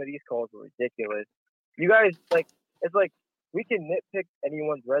 some of these calls were ridiculous. You guys, it's like we can nitpick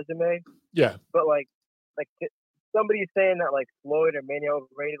anyone's resume, yeah, but like somebody saying that like Floyd or Manny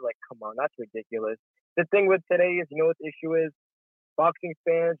overrated, like, come on, that's ridiculous. The thing with today is, what the issue is? Boxing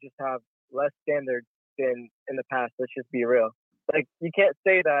fans just have less standards than in the past. Let's just be real. Like, you can't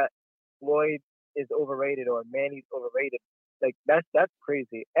say that Floyd is overrated or Manny's overrated. Like, that's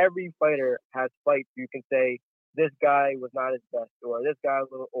crazy. Every fighter has fights you can say this guy was not his best or this guy was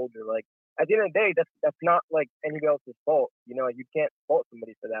a little older. Like, at the end of the day, that's not like anybody else's fault. You can't fault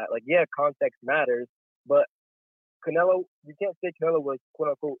somebody for that. Like, yeah, context matters, but Canelo, you can't say Canelo was quote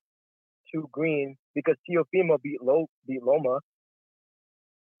unquote too green because Teofimo beat Loma.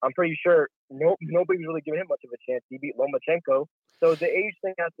 I'm pretty sure nobody's really giving him much of a chance. He beat Lomachenko. So the age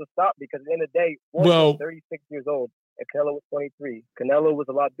thing has to stop because at the end of the day, Floyd was 36 years old and Canelo was 23. Canelo was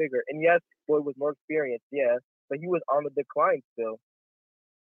a lot bigger. And yes, Floyd was more experienced, yeah, but he was on the decline still.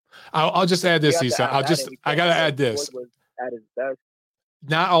 I'll just add this, Issa. I got to add this. Floyd was at his best.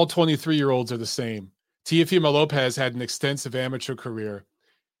 Not all 23-year-olds are the same. Teofimo Lopez had an extensive amateur career.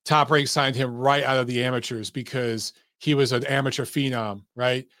 Top Rank signed him right out of the amateurs because he was an amateur phenom,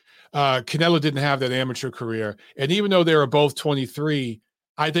 right? Canelo didn't have that amateur career. And even though they were both 23,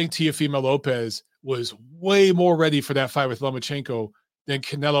 I think Teofimo Lopez was way more ready for that fight with Lomachenko than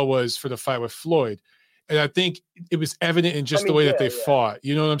Canelo was for the fight with Floyd. And I think it was evident in just the way that they fought.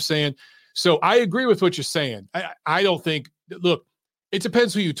 You know what I'm saying? So I agree with what you're saying. I don't think, look, it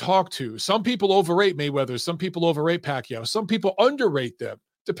depends who you talk to. Some people overrate Mayweather. Some people overrate Pacquiao. Some people underrate them.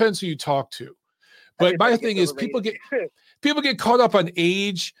 Depends who you talk to. But my thing is people get caught up on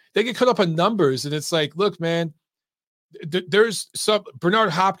age. They get caught up on numbers. And it's like, look, man, there's some Bernard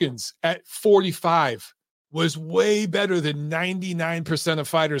Hopkins at 45 was way better than 99% of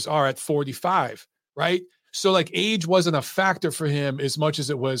fighters are at 45, right? So like age wasn't a factor for him as much as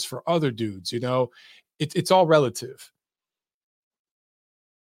it was for other dudes, it's all relative.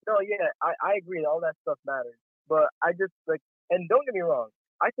 No, yeah, I agree. All that stuff matters. But I just and don't get me wrong,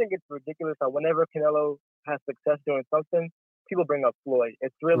 I think it's ridiculous that whenever Canelo has success doing something, people bring up Floyd.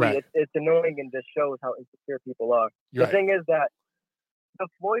 It's really, it's annoying and just shows how insecure people are. The thing is that the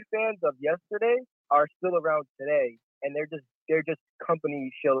Floyd fans of yesterday are still around today, and they're just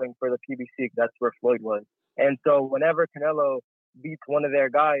company shilling for the PBC because that's where Floyd was. And so whenever Canelo beats one of their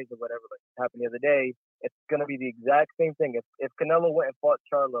guys or whatever, like happened the other day, it's going to be the exact same thing. If Canelo went and fought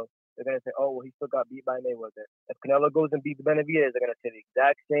Charlo, they're going to say, oh, well, he still got beat by Mayweather. If Canelo goes and beats Benavidez, they're going to say the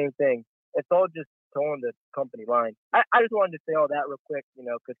exact same thing. It's all just towing the company line. I just wanted to say all that real quick,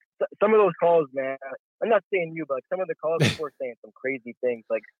 because some of those calls, man, I'm not saying you, but some of the calls were saying some crazy things.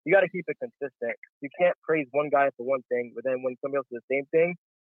 Like, you got to keep it consistent. You can't praise one guy for one thing, but then when somebody else does the same thing,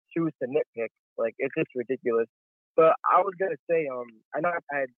 choose to nitpick. Like, it's just ridiculous. But I was going to say, I know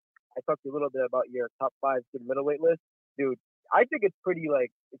I talked to you a little bit about your top 5 super middleweight list. Dude, I think it's pretty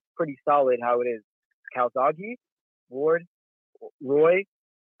solid how it is. Calzaghe, Ward, Roy,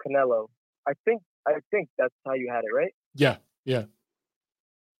 Canelo. I think that's how you had it, right? Yeah. Yeah,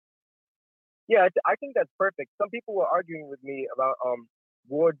 I think that's perfect. Some people were arguing with me about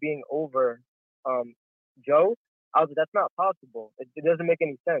Ward being over Joe. I was like, that's not possible. It doesn't make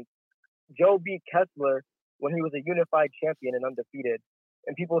any sense. Joe beat Kessler when he was a unified champion and undefeated.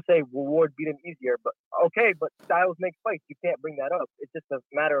 And people say, well, Ward beat him easier. But okay, but styles make fights. You can't bring that up. It's just a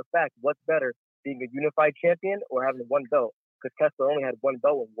matter of fact. What's better, being a unified champion or having one belt? Because Kessler only had one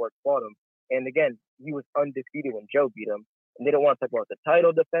belt when Ward fought him. And again, he was undefeated when Joe beat him. And they don't want to talk about the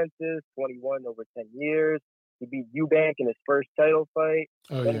title defenses, 21 over 10 years. He beat Eubank in his first title fight.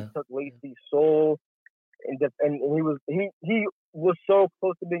 Then he took Lacey Soul. And he was so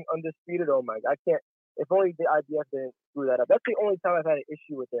close to being undefeated. Oh my God, I can't. If only the IBF didn't screw that up. That's the only time I've had an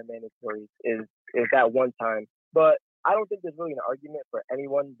issue with their mandatories is that one time. But I don't think there's really an argument for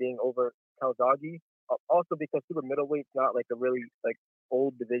anyone being over Calzaghe. Also because super middleweight's not like a really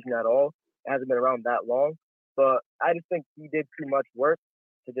old division at all. It hasn't been around that long. But I just think he did too much work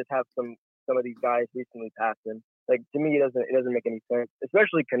to just have some of these guys recently pass him. Like, to me, it doesn't make any sense,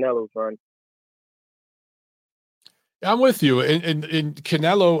 especially Canelo's run. I'm with you. And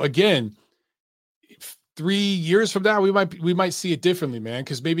Canelo, again, 3 years from now, we might see it differently, man.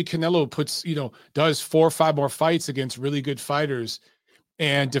 Because maybe Canelo does 4 or 5 more fights against really good fighters,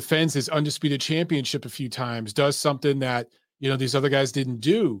 and defends his undisputed championship a few times, does something that, these other guys didn't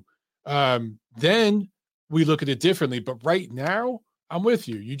do, then we look at it differently. But right now, I'm with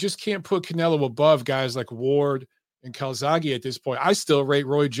you. You just can't put Canelo above guys like Ward and Calzaghe at this point. I still rate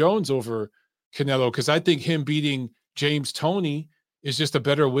Roy Jones over Canelo because I think him beating James Toney is just a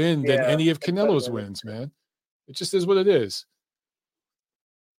better win than any of Canelo's wins, man. It just is what it is.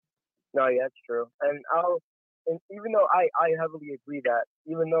 No, yeah, that's true. And even though I heavily agree that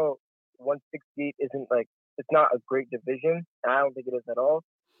even though 168 isn't it's not a great division, and I don't think it is at all,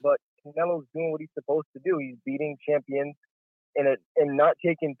 but Canelo's doing what he's supposed to do. He's beating champions and not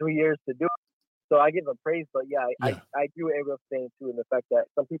taking 3 years to do it. So I give him praise, but I do agree with saying too in the fact that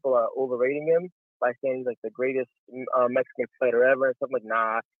some people are overrating him by saying he's the greatest Mexican fighter ever and stuff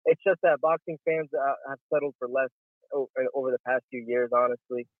nah. It's just that boxing fans have settled for less over the past few years,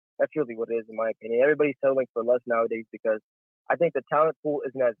 honestly. That's really what it is, in my opinion. Everybody's settling for less nowadays because I think the talent pool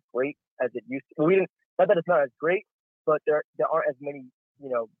isn't as great as it used to. Not that it's not as great, but there aren't as many,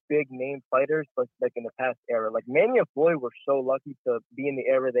 big name fighters like in the past era. Like Manny and Floyd were so lucky to be in the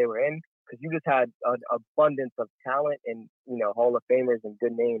era they were in because you just had an abundance of talent and, Hall of Famers and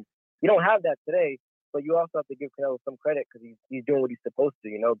good names. You don't have that today, but you also have to give Canelo some credit because he's doing what he's supposed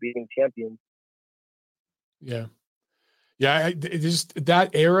to, beating champions. Yeah. Yeah, just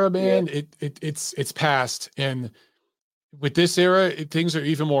that era, man. Yeah. It's past, and with this era, things are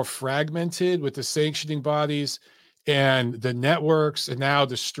even more fragmented with the sanctioning bodies and the networks, and now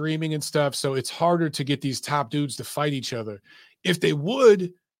the streaming and stuff. So it's harder to get these top dudes to fight each other. If they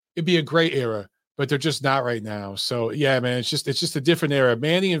would, it'd be a great era, but they're just not right now. So yeah, man, it's just a different era.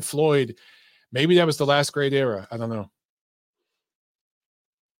 Manny and Floyd, maybe that was the last great era. I don't know.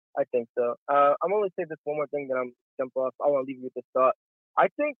 I think so. I'm going to say this one more thing that I'm jump off. I want to leave you with this thought. I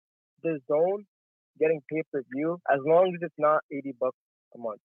think the Zone getting pay-per-view, as long as it's not $80 a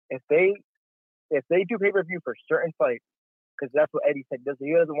month, if they do pay-per-view for certain fights, because that's what Eddie said,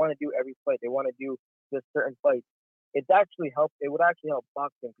 he doesn't want to do every fight. They want to do just certain fights. It would actually help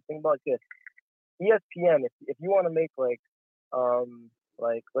boxing. Think about this. ESPN, if you want to make let's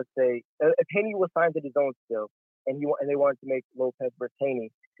say if Haney was signed to the Zone still, and they wanted to make Lopez versus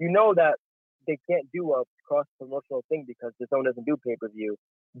Haney, that they can't do a cross-promotional thing because the Zone doesn't do pay-per-view.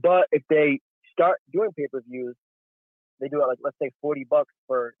 But if they start doing pay-per-views, they do it let's say $40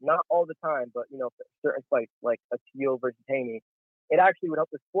 for not all the time, but for certain fights like a Tio versus Haney. It actually would help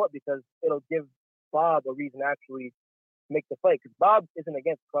the sport because it'll give Bob a reason to actually make the fight. Because Bob isn't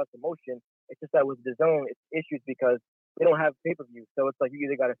against cross-promotion. It's just that with the Zone, it's issues because they don't have pay-per-view. So it's you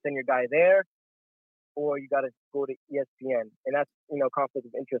either got to send your guy there or you got to go to ESPN. And that's, conflict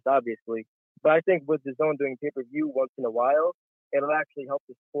of interest, obviously. But I think with the Zone doing pay-per-view once in a while, it'll actually help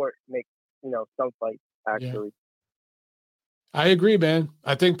the sport make, some fights, actually. Yeah. I agree, man.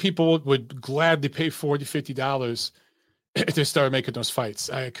 I think people would gladly pay $40, $50 if they start making those fights.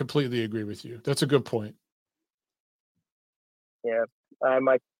 I completely agree with you. That's a good point. Yeah.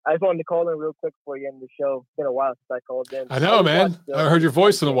 Mike, I just wanted to call in real quick before you end the show. It's been a while since I called in. I know, man. I heard your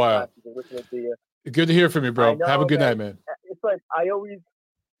voice in a while. Good to hear from you, bro. Have a good night, man. It's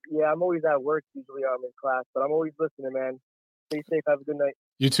I'm always at work usually. I'm in class, but I'm always listening, man. Stay safe. Have a good night.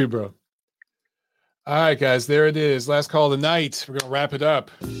 You too, bro. All right, guys, there it is. Last call of the night. We're going to wrap it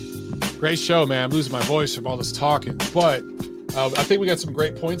up. Great show, man. I'm losing my voice from all this talking, but I think we got some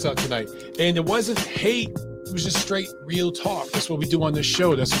great points out tonight. And it wasn't hate. It was just straight real talk. That's what we do on this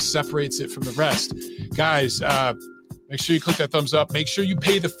show. That's what separates it from the rest. Guys, make sure you click that thumbs up. Make sure you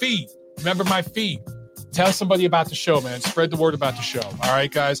pay the fee. Remember my fee. Tell somebody about the show, man. Spread the word about the show. All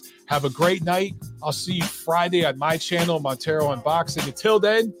right, guys. Have a great night. I'll see you Friday on my channel, Montero Unboxing. Until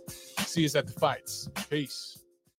then, see you at the fights. Peace.